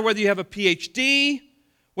doesn't matter whether you have a PhD,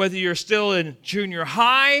 whether you're still in junior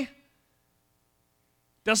high.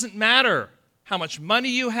 Doesn't matter how much money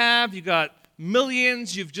you have. You got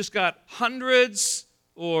millions, you've just got hundreds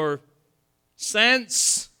or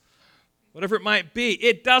cents, whatever it might be.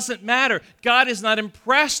 It doesn't matter. God is not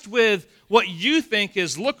impressed with what you think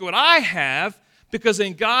is, look what I have, because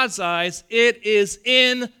in God's eyes, it is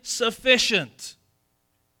insufficient.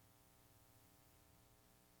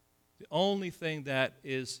 The only thing that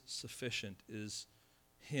is sufficient is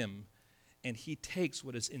Him, and He takes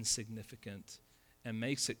what is insignificant and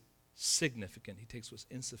makes it significant. He takes what's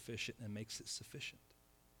insufficient and makes it sufficient.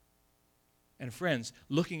 And friends,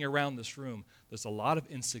 looking around this room, there's a lot of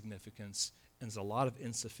insignificance and there's a lot of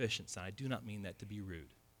insufficiency. And I do not mean that to be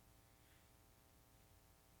rude.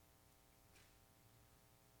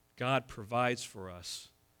 God provides for us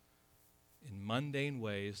in mundane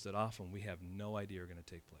ways that often we have no idea are going to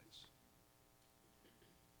take place.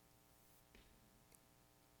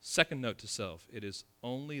 Second note to self, it is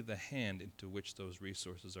only the hand into which those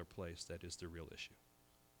resources are placed that is the real issue.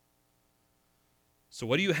 So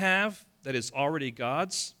what do you have that is already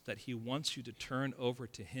God's, that He wants you to turn over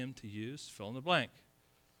to Him to use? Fill in the blank.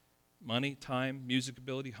 Money, time, music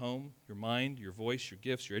ability, home, your mind, your voice, your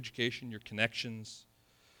gifts, your education, your connections.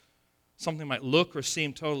 Something might look or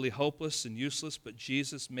seem totally hopeless and useless, but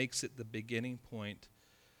Jesus makes it the beginning point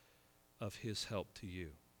of His help to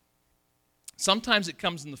you. Sometimes it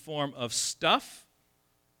comes in the form of stuff,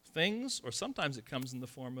 things, or sometimes it comes in the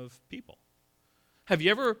form of people. Have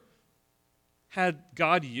you ever had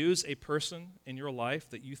God use a person in your life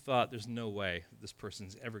that you thought, there's no way this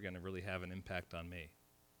person's ever going to really have an impact on me?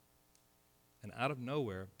 And out of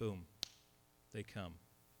nowhere, boom, they come.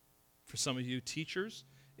 For some of you teachers,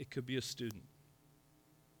 it could be a student.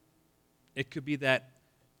 It could be that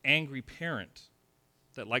angry parent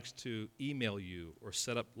that likes to email you or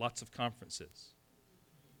set up lots of conferences.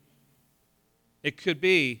 It could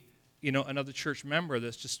be, another church member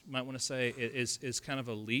that's just, might want to say, is kind of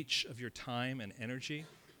a leech of your time and energy.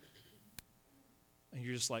 And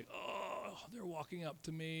you're just like, oh, they're walking up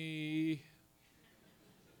to me.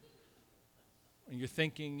 And you're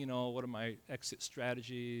thinking, what are my exit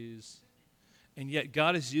strategies? And yet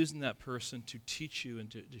God is using that person to teach you and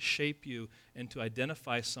to shape you and to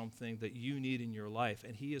identify something that you need in your life.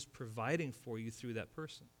 And He is providing for you through that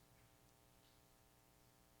person.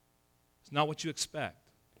 It's not what you expect.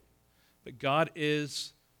 But God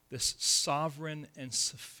is this sovereign and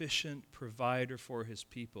sufficient provider for His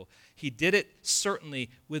people. He did it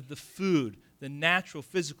certainly with the food, the natural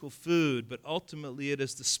physical food, but ultimately it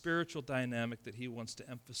is the spiritual dynamic that He wants to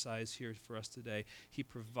emphasize here for us today. He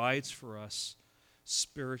provides for us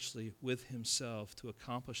spiritually with Himself to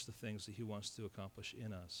accomplish the things that He wants to accomplish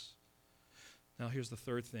in us. Now here's the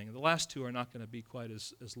third thing. The last two are not going to be quite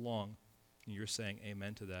as long, and you're saying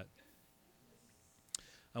amen to that.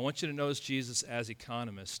 I want you to notice Jesus as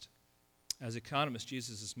economist. As economist,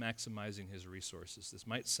 Jesus is maximizing His resources. This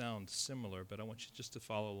might sound similar, but I want you just to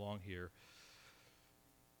follow along here.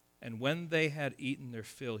 And when they had eaten their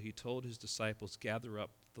fill, He told His disciples, gather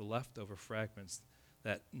up the leftover fragments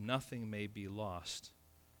that nothing may be lost.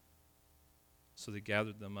 So they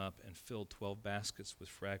gathered them up and filled 12 baskets with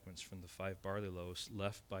fragments from the 5 barley loaves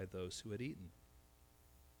left by those who had eaten.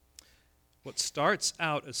 What starts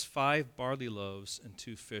out as 5 barley loaves and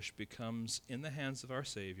 2 fish becomes, in the hands of our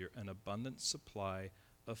Savior, an abundant supply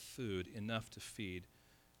of food, enough to feed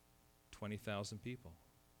 20,000 people.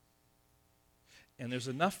 And there's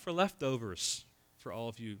enough for leftovers for all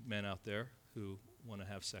of you men out there who want to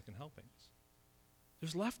have second helpings.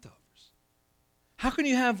 There's leftovers. How can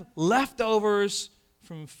you have leftovers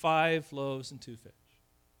from 5 loaves and 2 fish?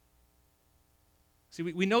 See,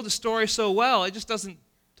 we know the story so well, it just doesn't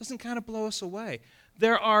doesn't kind of blow us away.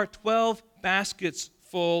 There are 12 baskets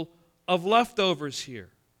full of leftovers here.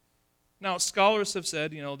 Now, scholars have said,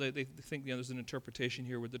 they think there's an interpretation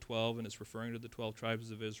here with the 12, and it's referring to the 12 tribes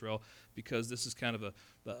of Israel because this is kind of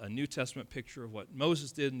a New Testament picture of what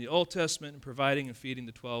Moses did in the Old Testament in providing and feeding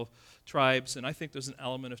the 12 tribes. And I think there's an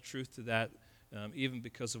element of truth to that, even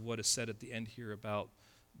because of what is said at the end here about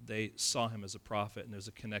they saw him as a prophet, and there's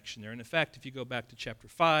a connection there. And in fact, if you go back to chapter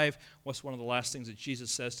 5, what's one of the last things that Jesus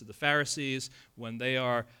says to the Pharisees when they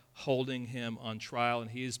are holding him on trial and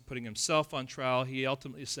he's putting himself on trial? He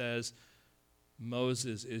ultimately says,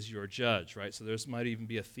 Moses is your judge, right? So there might even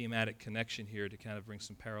be a thematic connection here to kind of bring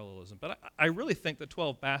some parallelism. But I really think the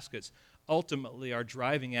 12 baskets ultimately are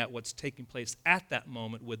driving at what's taking place at that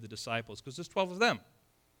moment with the disciples, because there's 12 of them.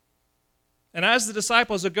 And as the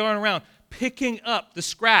disciples are going around picking up the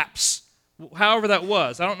scraps, however that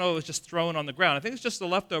was, I don't know if it was just thrown on the ground. I think it's just the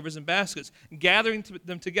leftovers in baskets, gathering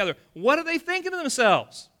them together. What are they thinking to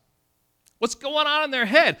themselves? What's going on in their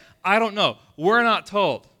head? I don't know. We're not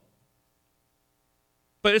told.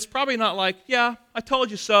 But it's probably not like, yeah, I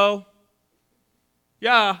told you so.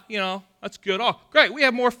 Yeah, that's good. Oh, great, we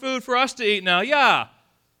have more food for us to eat now. Yeah.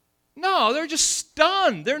 No, they're just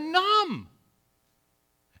stunned. They're numb.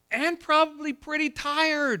 And probably pretty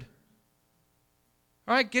tired.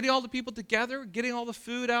 All right, getting all the people together, getting all the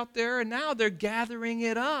food out there, and now they're gathering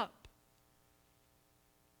it up.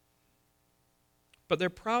 But they're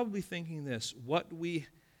probably thinking this: what we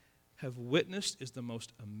have witnessed is the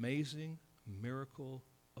most amazing miracle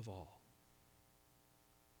of all.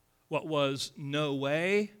 What was no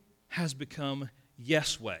way has become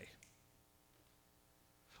yes way.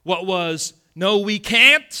 What was no we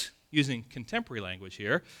can't, using contemporary language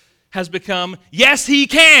here, has become yes he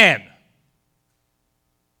can.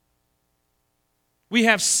 We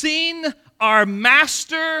have seen our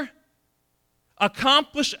master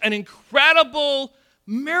accomplish an incredible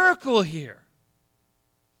miracle here.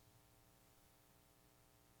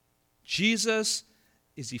 Jesus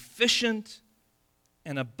is efficient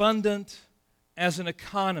and abundant as an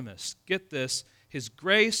economist. Get this, his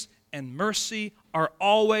grace and mercy are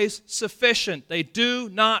always sufficient. They do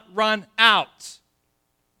not run out.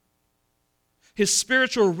 His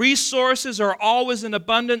spiritual resources are always in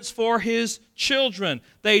abundance for his children.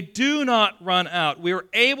 They do not run out. We are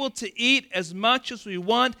able to eat as much as we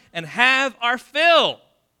want and have our fill.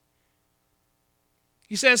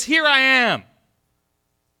 He says, here I am.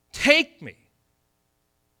 Take me.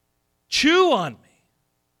 Chew on me.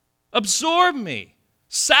 Absorb me.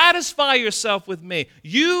 Satisfy yourself with me.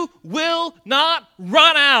 You will not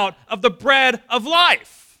run out of the bread of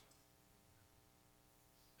life.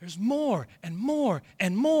 There's more and more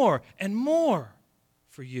and more and more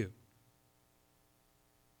for you.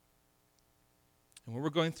 And when we're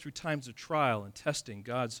going through times of trial and testing,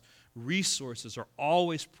 God's resources are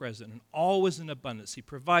always present and always in abundance. He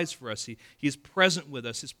provides for us. He is present with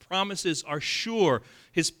us. His promises are sure.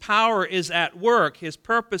 His power is at work. His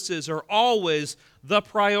purposes are always the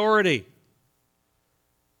priority.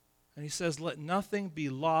 And he says, let nothing be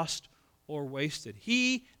lost or wasted.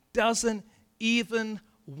 He doesn't even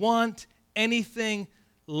want anything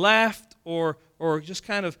left or just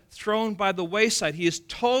kind of thrown by the wayside. He is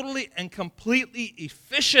totally and completely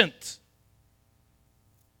efficient.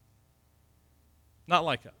 Not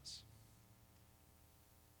like us.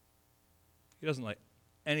 He doesn't let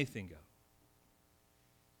anything go.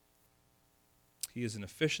 He is an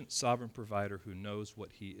efficient, sovereign provider who knows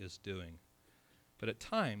what he is doing. But at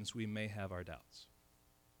times, we may have our doubts.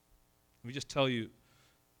 Let me just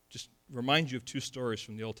remind you of two stories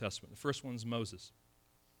from the Old Testament. The first one's Moses.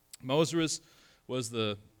 Moses was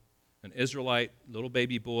an Israelite, little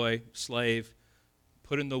baby boy, slave,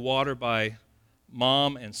 put in the water by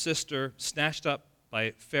mom and sister, snatched up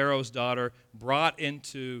by Pharaoh's daughter, brought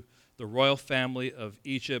into the royal family of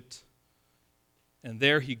Egypt, and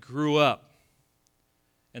there he grew up.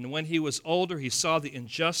 And when he was older, he saw the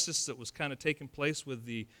injustice that was kind of taking place with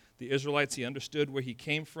the Israelites. He understood where he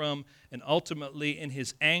came from, and ultimately, in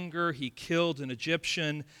his anger, he killed an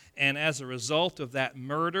Egyptian, and as a result of that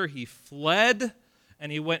murder, he fled,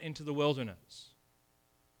 and he went into the wilderness.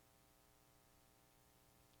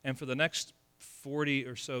 And for the next 40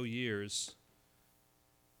 or so years,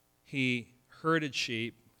 he herded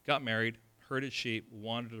sheep, got married, herded sheep,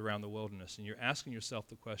 wandered around the wilderness. And you're asking yourself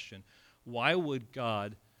the question, why would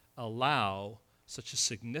God allow such a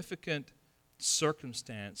significant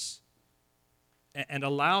circumstance and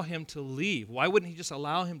allow him to leave? Why wouldn't he just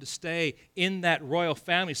allow him to stay in that royal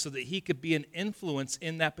family so that he could be an influence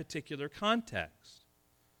in that particular context?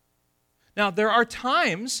 Now, there are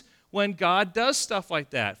times when God does stuff like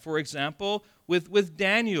that. For example, with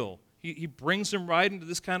Daniel, he brings him right into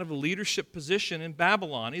this kind of a leadership position in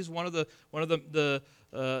Babylon. He's one of the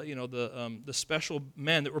special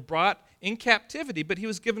men that were brought in captivity, but he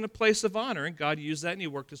was given a place of honor, and God used that, and he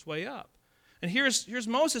worked his way up. And here's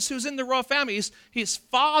Moses, who's in the royal family. His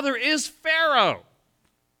father is Pharaoh.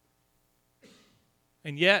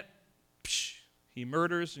 And yet, he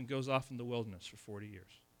murders and goes off in the wilderness for 40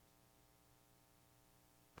 years.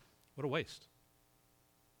 What a waste.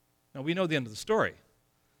 Now, we know the end of the story.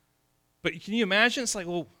 But can you imagine? It's like,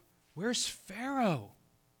 well, where's Pharaoh?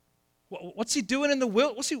 What's he doing in the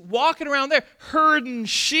wilderness? What's he walking around there? Herding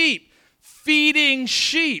sheep, feeding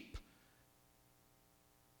sheep,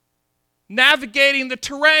 navigating the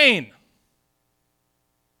terrain.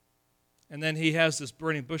 And then he has this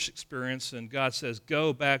burning bush experience, and God says,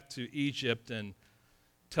 go back to Egypt and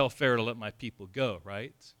tell Pharaoh to let my people go,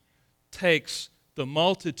 right? Takes the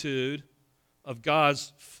multitude of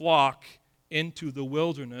God's flock into the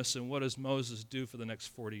wilderness, and what does Moses do for the next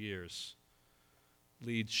 40 years?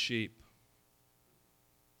 Leads sheep,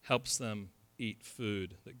 helps them eat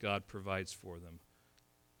food that God provides for them,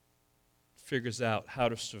 figures out how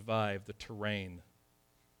to survive the terrain.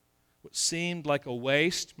 What seemed like a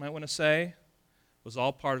waste, might want to say, was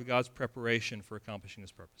all part of God's preparation for accomplishing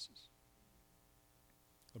his purposes.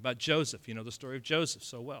 What about Joseph? You know the story of Joseph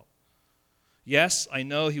so well. Yes, I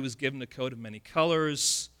know he was given a coat of many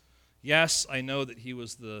colors. Yes, I know that he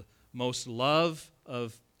was the most loved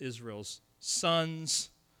of Israel's sons,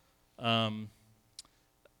 and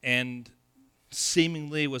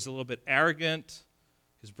seemingly was a little bit arrogant.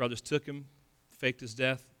 His brothers took him, faked his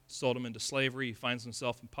death, sold him into slavery. He finds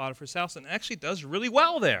himself in Potiphar's house and actually does really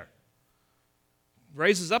well there.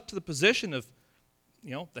 Raises up to the position of,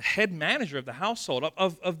 the head manager of the household,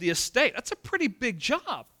 of the estate. That's a pretty big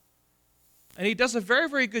job. And he does a very,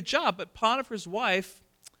 very good job, but Potiphar's wife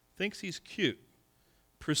thinks he's cute,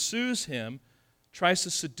 pursues him, tries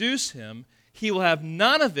to seduce him. He will have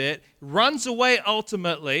none of it, runs away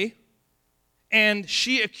ultimately, and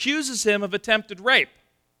she accuses him of attempted rape.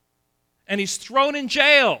 And he's thrown in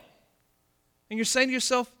jail. And you're saying to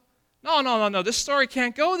yourself, no, this story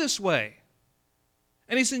can't go this way.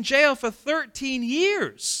 And he's in jail for 13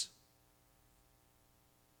 years.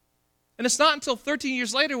 And it's not until 13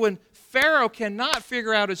 years later when Pharaoh cannot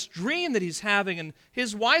figure out his dream that he's having, and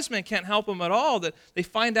his wise men can't help him at all, that they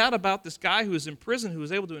find out about this guy who is in prison who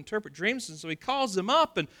is able to interpret dreams. And so he calls him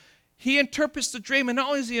up, and he interprets the dream. And not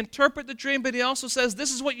only does he interpret the dream, but he also says,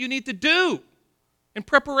 this is what you need to do in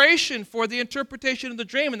preparation for the interpretation of the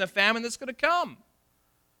dream and the famine that's going to come.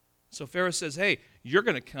 So Pharaoh says, hey, you're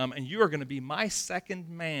going to come and you are going to be my second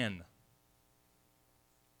man.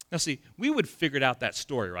 Now see, we would have figured out that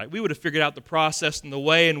story, right? We would have figured out the process and the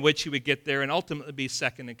way in which he would get there and ultimately be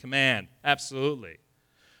second in command. Absolutely.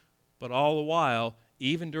 But all the while,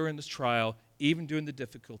 even during this trial, even during the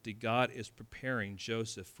difficulty, God is preparing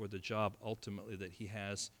Joseph for the job ultimately that he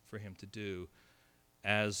has for him to do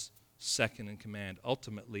as second in command,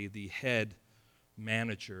 ultimately the head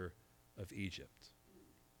manager of Egypt.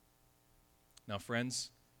 Now, friends,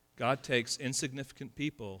 God takes insignificant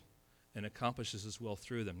people and accomplishes his will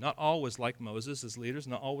through them. Not always like Moses as leaders,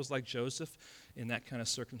 not always like Joseph in that kind of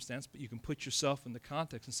circumstance, but you can put yourself in the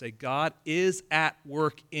context and say, God is at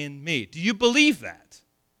work in me. Do you believe that?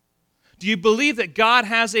 Do you believe that God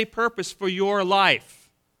has a purpose for your life?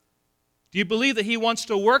 Do you believe that he wants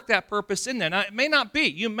to work that purpose in there? Now, it may not be.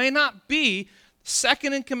 You may not be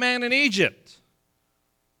second in command in Egypt.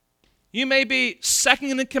 You may be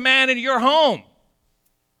second in command in your home.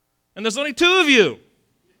 And there's only 2 of you.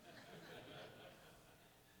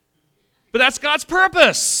 But that's God's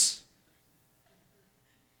purpose.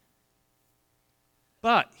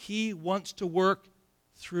 But he wants to work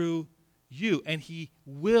through you, and he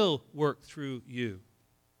will work through you.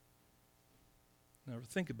 Now,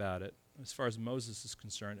 think about it. As far as Moses is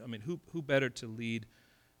concerned, I mean, who better to lead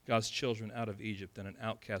God's children out of Egypt than an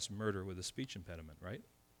outcast murderer with a speech impediment, right?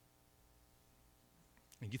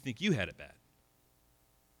 And you think you had it bad.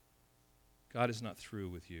 God is not through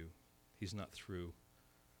with you. He's not through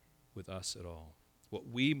with us at all. What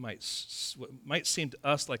might seem to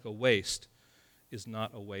us like a waste is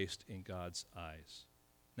not a waste in God's eyes.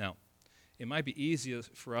 Now, it might be easier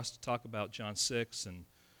for us to talk about John 6 and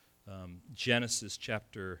Genesis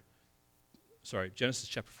chapter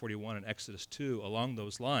 41 and Exodus 2 along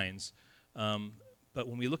those lines. But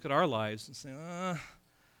when we look at our lives and say,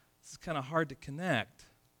 this is kind of hard to connect.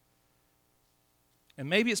 And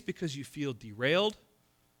maybe it's because you feel derailed,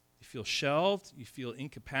 you feel shelved, you feel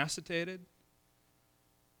incapacitated.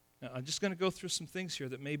 Now, I'm just going to go through some things here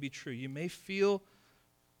that may be true. You may feel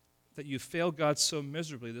that you failed God so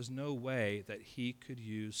miserably, there's no way that he could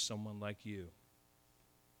use someone like you.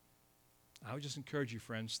 I would just encourage you,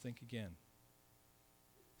 friends, think again.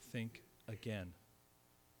 Think again.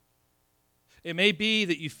 It may be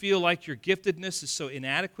that you feel like your giftedness is so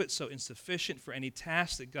inadequate, so insufficient for any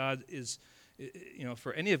task that God is,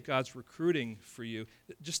 for any of God's recruiting for you.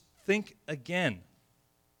 Just think again.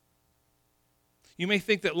 You may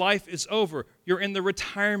think that life is over. You're in the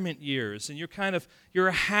retirement years, and you're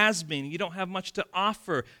a has-been. You don't have much to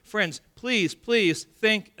offer. Friends, please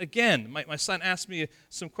think again. My son asked me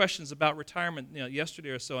some questions about retirement yesterday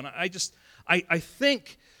or so, and I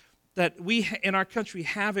think that we in our country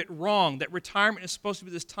have it wrong, that retirement is supposed to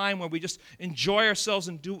be this time where we just enjoy ourselves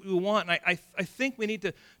and do what we want. And I think we need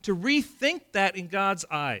to rethink that in God's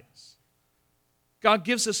eyes. God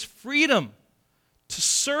gives us freedom to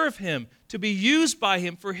serve him, to be used by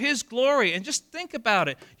him for his glory. And just think about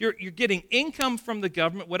it. You're getting income from the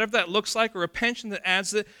government, whatever that looks like, or a pension that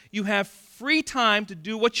adds it. You have free time to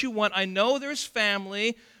do what you want. I know there's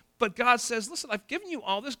family, but God says, listen, I've given you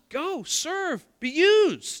all this. Go, serve, be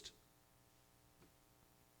used.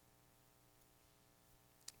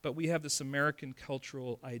 But we have this American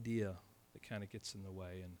cultural idea that kind of gets in the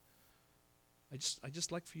way. And I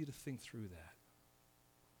just like for you to think through that.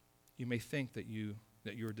 You may think that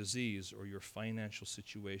your disease or your financial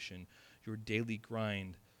situation, your daily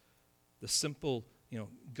grind, the simple,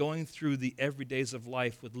 going through the everydays of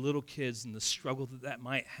life with little kids and the struggle that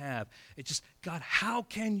might have. It just, God, how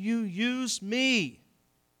can you use me?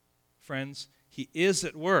 Friends, he is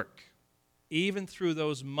at work. Even through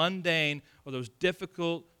those mundane or those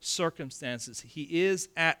difficult circumstances, he is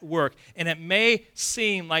at work. And it may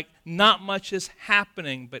seem like not much is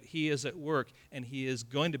happening, but he is at work, and he is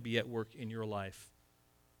going to be at work in your life.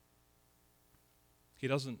 He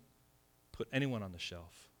doesn't put anyone on the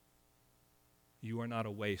shelf. You are not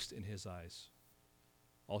a waste in his eyes.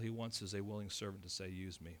 All he wants is a willing servant to say,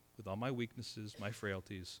 use me. With all my weaknesses, my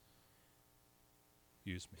frailties,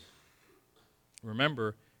 use me.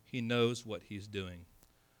 Remember, he knows what he's doing.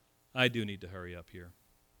 I do need to hurry up here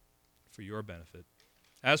for your benefit.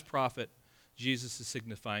 As prophet, Jesus is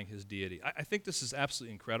signifying his deity. I think this is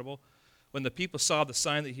absolutely incredible. When the people saw the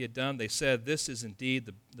sign that he had done, they said, this is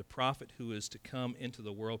indeed the prophet who is to come into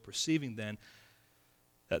the world, perceiving then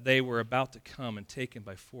that they were about to come and take him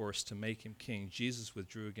by force to make him king. Jesus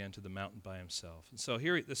withdrew again to the mountain by himself. And so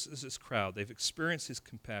here, this crowd, they've experienced his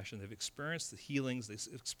compassion, they've experienced the healings, they've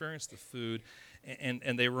experienced the food,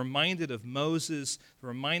 and they're reminded of Moses, they're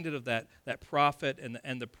reminded of that prophet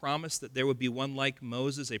and the promise that there would be one like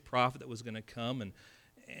Moses, a prophet that was going to come,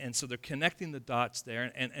 and so they're connecting the dots there,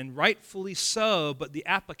 and rightfully so, but the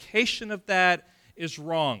application of that is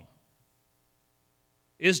wrong.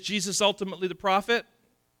 Is Jesus ultimately the prophet?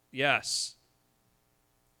 Yes.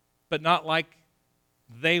 But not like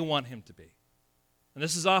they want him to be. And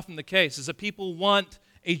this is often the case, is that people want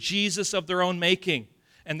a Jesus of their own making.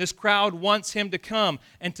 And this crowd wants him to come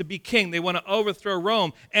and to be king. They want to overthrow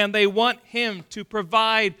Rome, and they want him to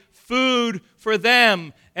provide food for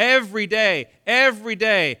them every day, every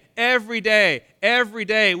day, every day, every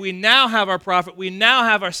day. We now have our prophet. We now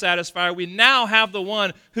have our satisfier. We now have the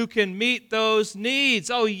one who can meet those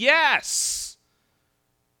needs. Oh, yes.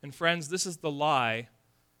 And friends, this is the lie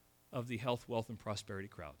of the health, wealth, and prosperity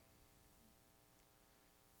crowd.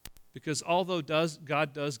 Because although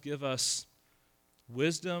God does give us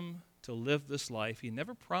wisdom to live this life, he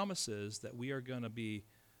never promises that we are going to be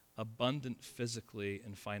abundant physically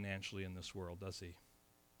and financially in this world, does he?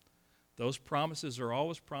 Those promises are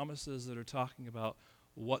always promises that are talking about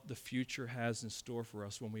what the future has in store for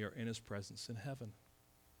us when we are in his presence in heaven.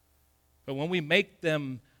 But when we make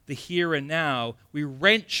them the here and now, we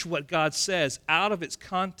wrench what God says out of its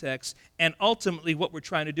context, and ultimately what we're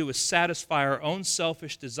trying to do is satisfy our own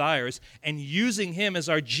selfish desires and using him as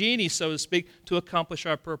our genie, so to speak, to accomplish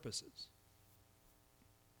our purposes.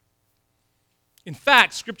 In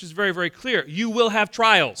fact, Scripture is very, very clear. You will have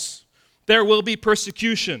trials. There will be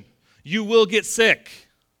persecution. You will get sick.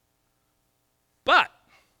 But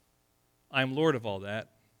I am Lord of all that.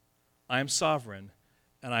 I am sovereign,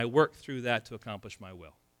 and I work through that to accomplish my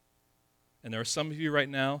will. And there are some of you right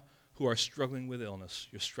now who are struggling with illness.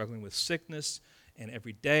 You're struggling with sickness, and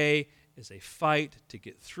every day is a fight to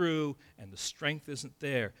get through, and the strength isn't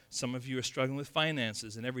there. Some of you are struggling with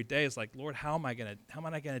finances, and every day is like, Lord, how am I going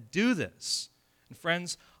to do this? And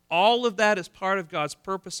friends, all of that is part of God's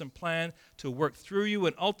purpose and plan to work through you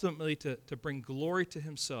and ultimately to bring glory to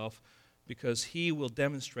himself, because he will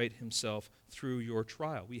demonstrate himself through your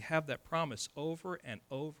trial. We have that promise over and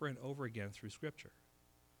over and over again through Scripture.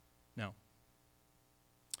 Now,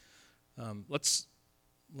 let's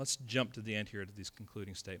let's jump to the end here to these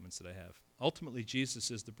concluding statements that I have. Ultimately,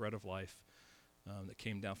 Jesus is the bread of life that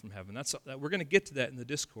came down from heaven. We're going to get to that in the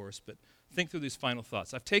discourse, but think through these final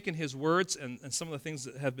thoughts. I've taken his words and some of the things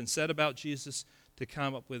that have been said about Jesus to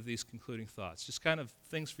come up with these concluding thoughts. Just kind of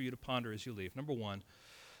things for you to ponder as you leave. Number one,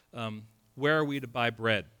 where are we to buy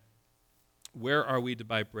bread? Where are we to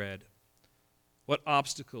buy bread? What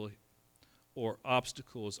obstacle or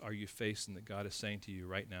obstacles are you facing that God is saying to you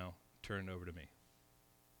right now, turn it over to me?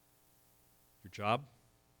 Your job?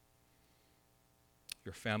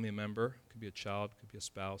 Your family member? Could be a child, could be a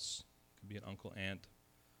spouse, could be an uncle, aunt.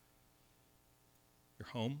 Your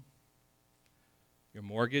home? Your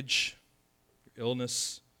mortgage? Your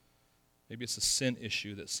illness? Maybe it's a sin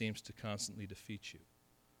issue that seems to constantly defeat you.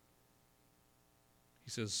 He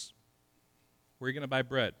says, where are you going to buy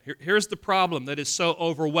bread? Here's the problem that is so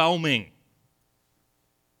overwhelming.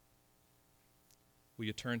 Will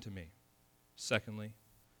you turn to me? Secondly,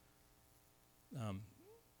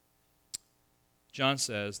 John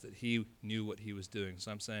says that he knew what he was doing.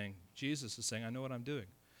 So I'm saying, Jesus is saying, I know what I'm doing.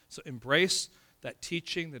 So embrace that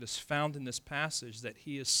teaching that is found in this passage that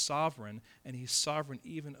he is sovereign, and he's sovereign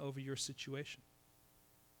even over your situation.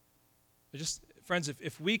 Friends,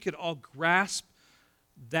 if we could all grasp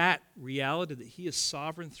that reality that he is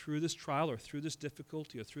sovereign through this trial or through this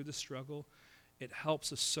difficulty or through this struggle, it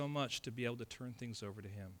helps us so much to be able to turn things over to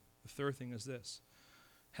him. The third thing is this.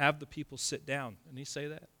 Have the people sit down. Didn't he say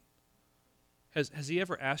that? Has he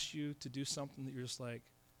ever asked you to do something that you're just like,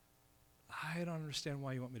 I don't understand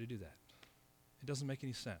why you want me to do that. It doesn't make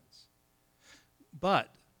any sense.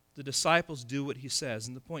 But the disciples do what he says,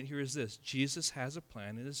 and the point here is this. Jesus has a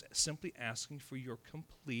plan and is simply asking for your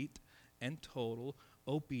complete and total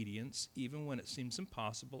obedience, even when it seems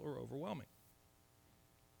impossible or overwhelming.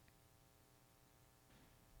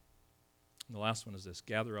 And the last one is this.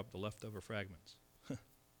 Gather up the leftover fragments.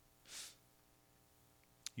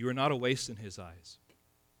 You are not a waste in his eyes.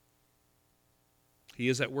 He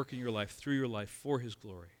is at work in your life, through your life, for his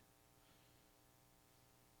glory.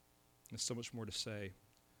 There's so much more to say.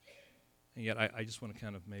 And yet I just want to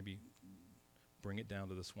kind of maybe bring it down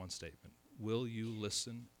to this one statement. Will you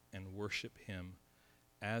listen and worship him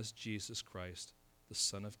as Jesus Christ, the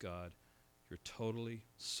Son of God, your totally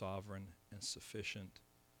sovereign and sufficient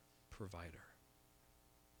provider?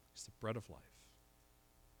 He's the bread of life.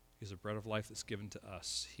 He's the bread of life that's given to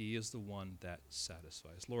us. He is the one that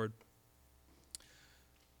satisfies. Lord,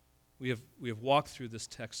 we have walked through this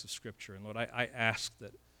text of Scripture, and Lord, I ask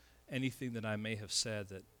that anything that I may have said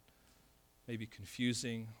that may be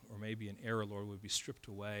confusing or maybe an error, Lord, would be stripped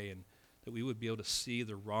away, and that we would be able to see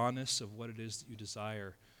the rawness of what it is that you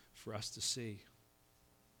desire for us to see.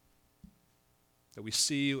 That we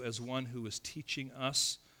see you as one who is teaching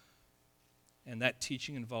us, and that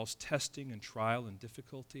teaching involves testing and trial and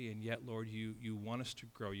difficulty, and yet, Lord, you want us to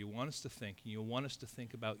grow. You want us to think, and you want us to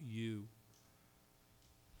think about you.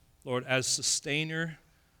 Lord, as sustainer,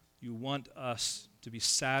 you want us to be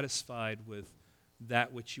satisfied with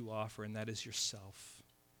that which you offer, and that is yourself.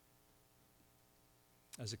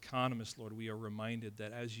 As economists, Lord, we are reminded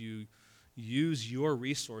that as you use your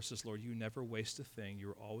resources, Lord, you never waste a thing.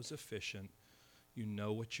 You're always efficient. You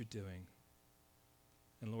know what you're doing.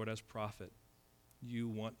 And Lord, as prophet, you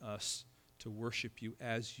want us to worship you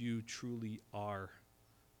as you truly are,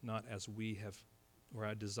 not as we have or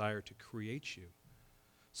I desire to create you.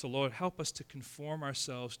 So Lord, help us to conform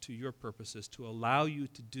ourselves to your purposes, to allow you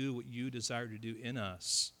to do what you desire to do in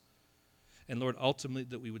us. And Lord, ultimately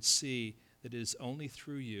that we would see that it is only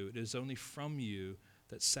through you, it is only from you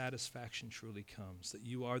that satisfaction truly comes, that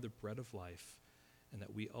you are the bread of life, and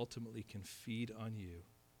that we ultimately can feed on you.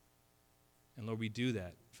 And Lord, we do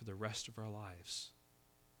that for the rest of our lives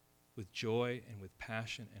with joy and with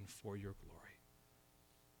passion and for your glory.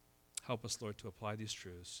 Help us, Lord, to apply these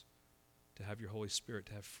truths, to have your Holy Spirit,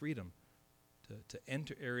 to have freedom, to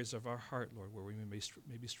enter areas of our heart, Lord, where we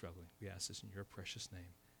may be struggling. We ask this in your precious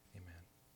name.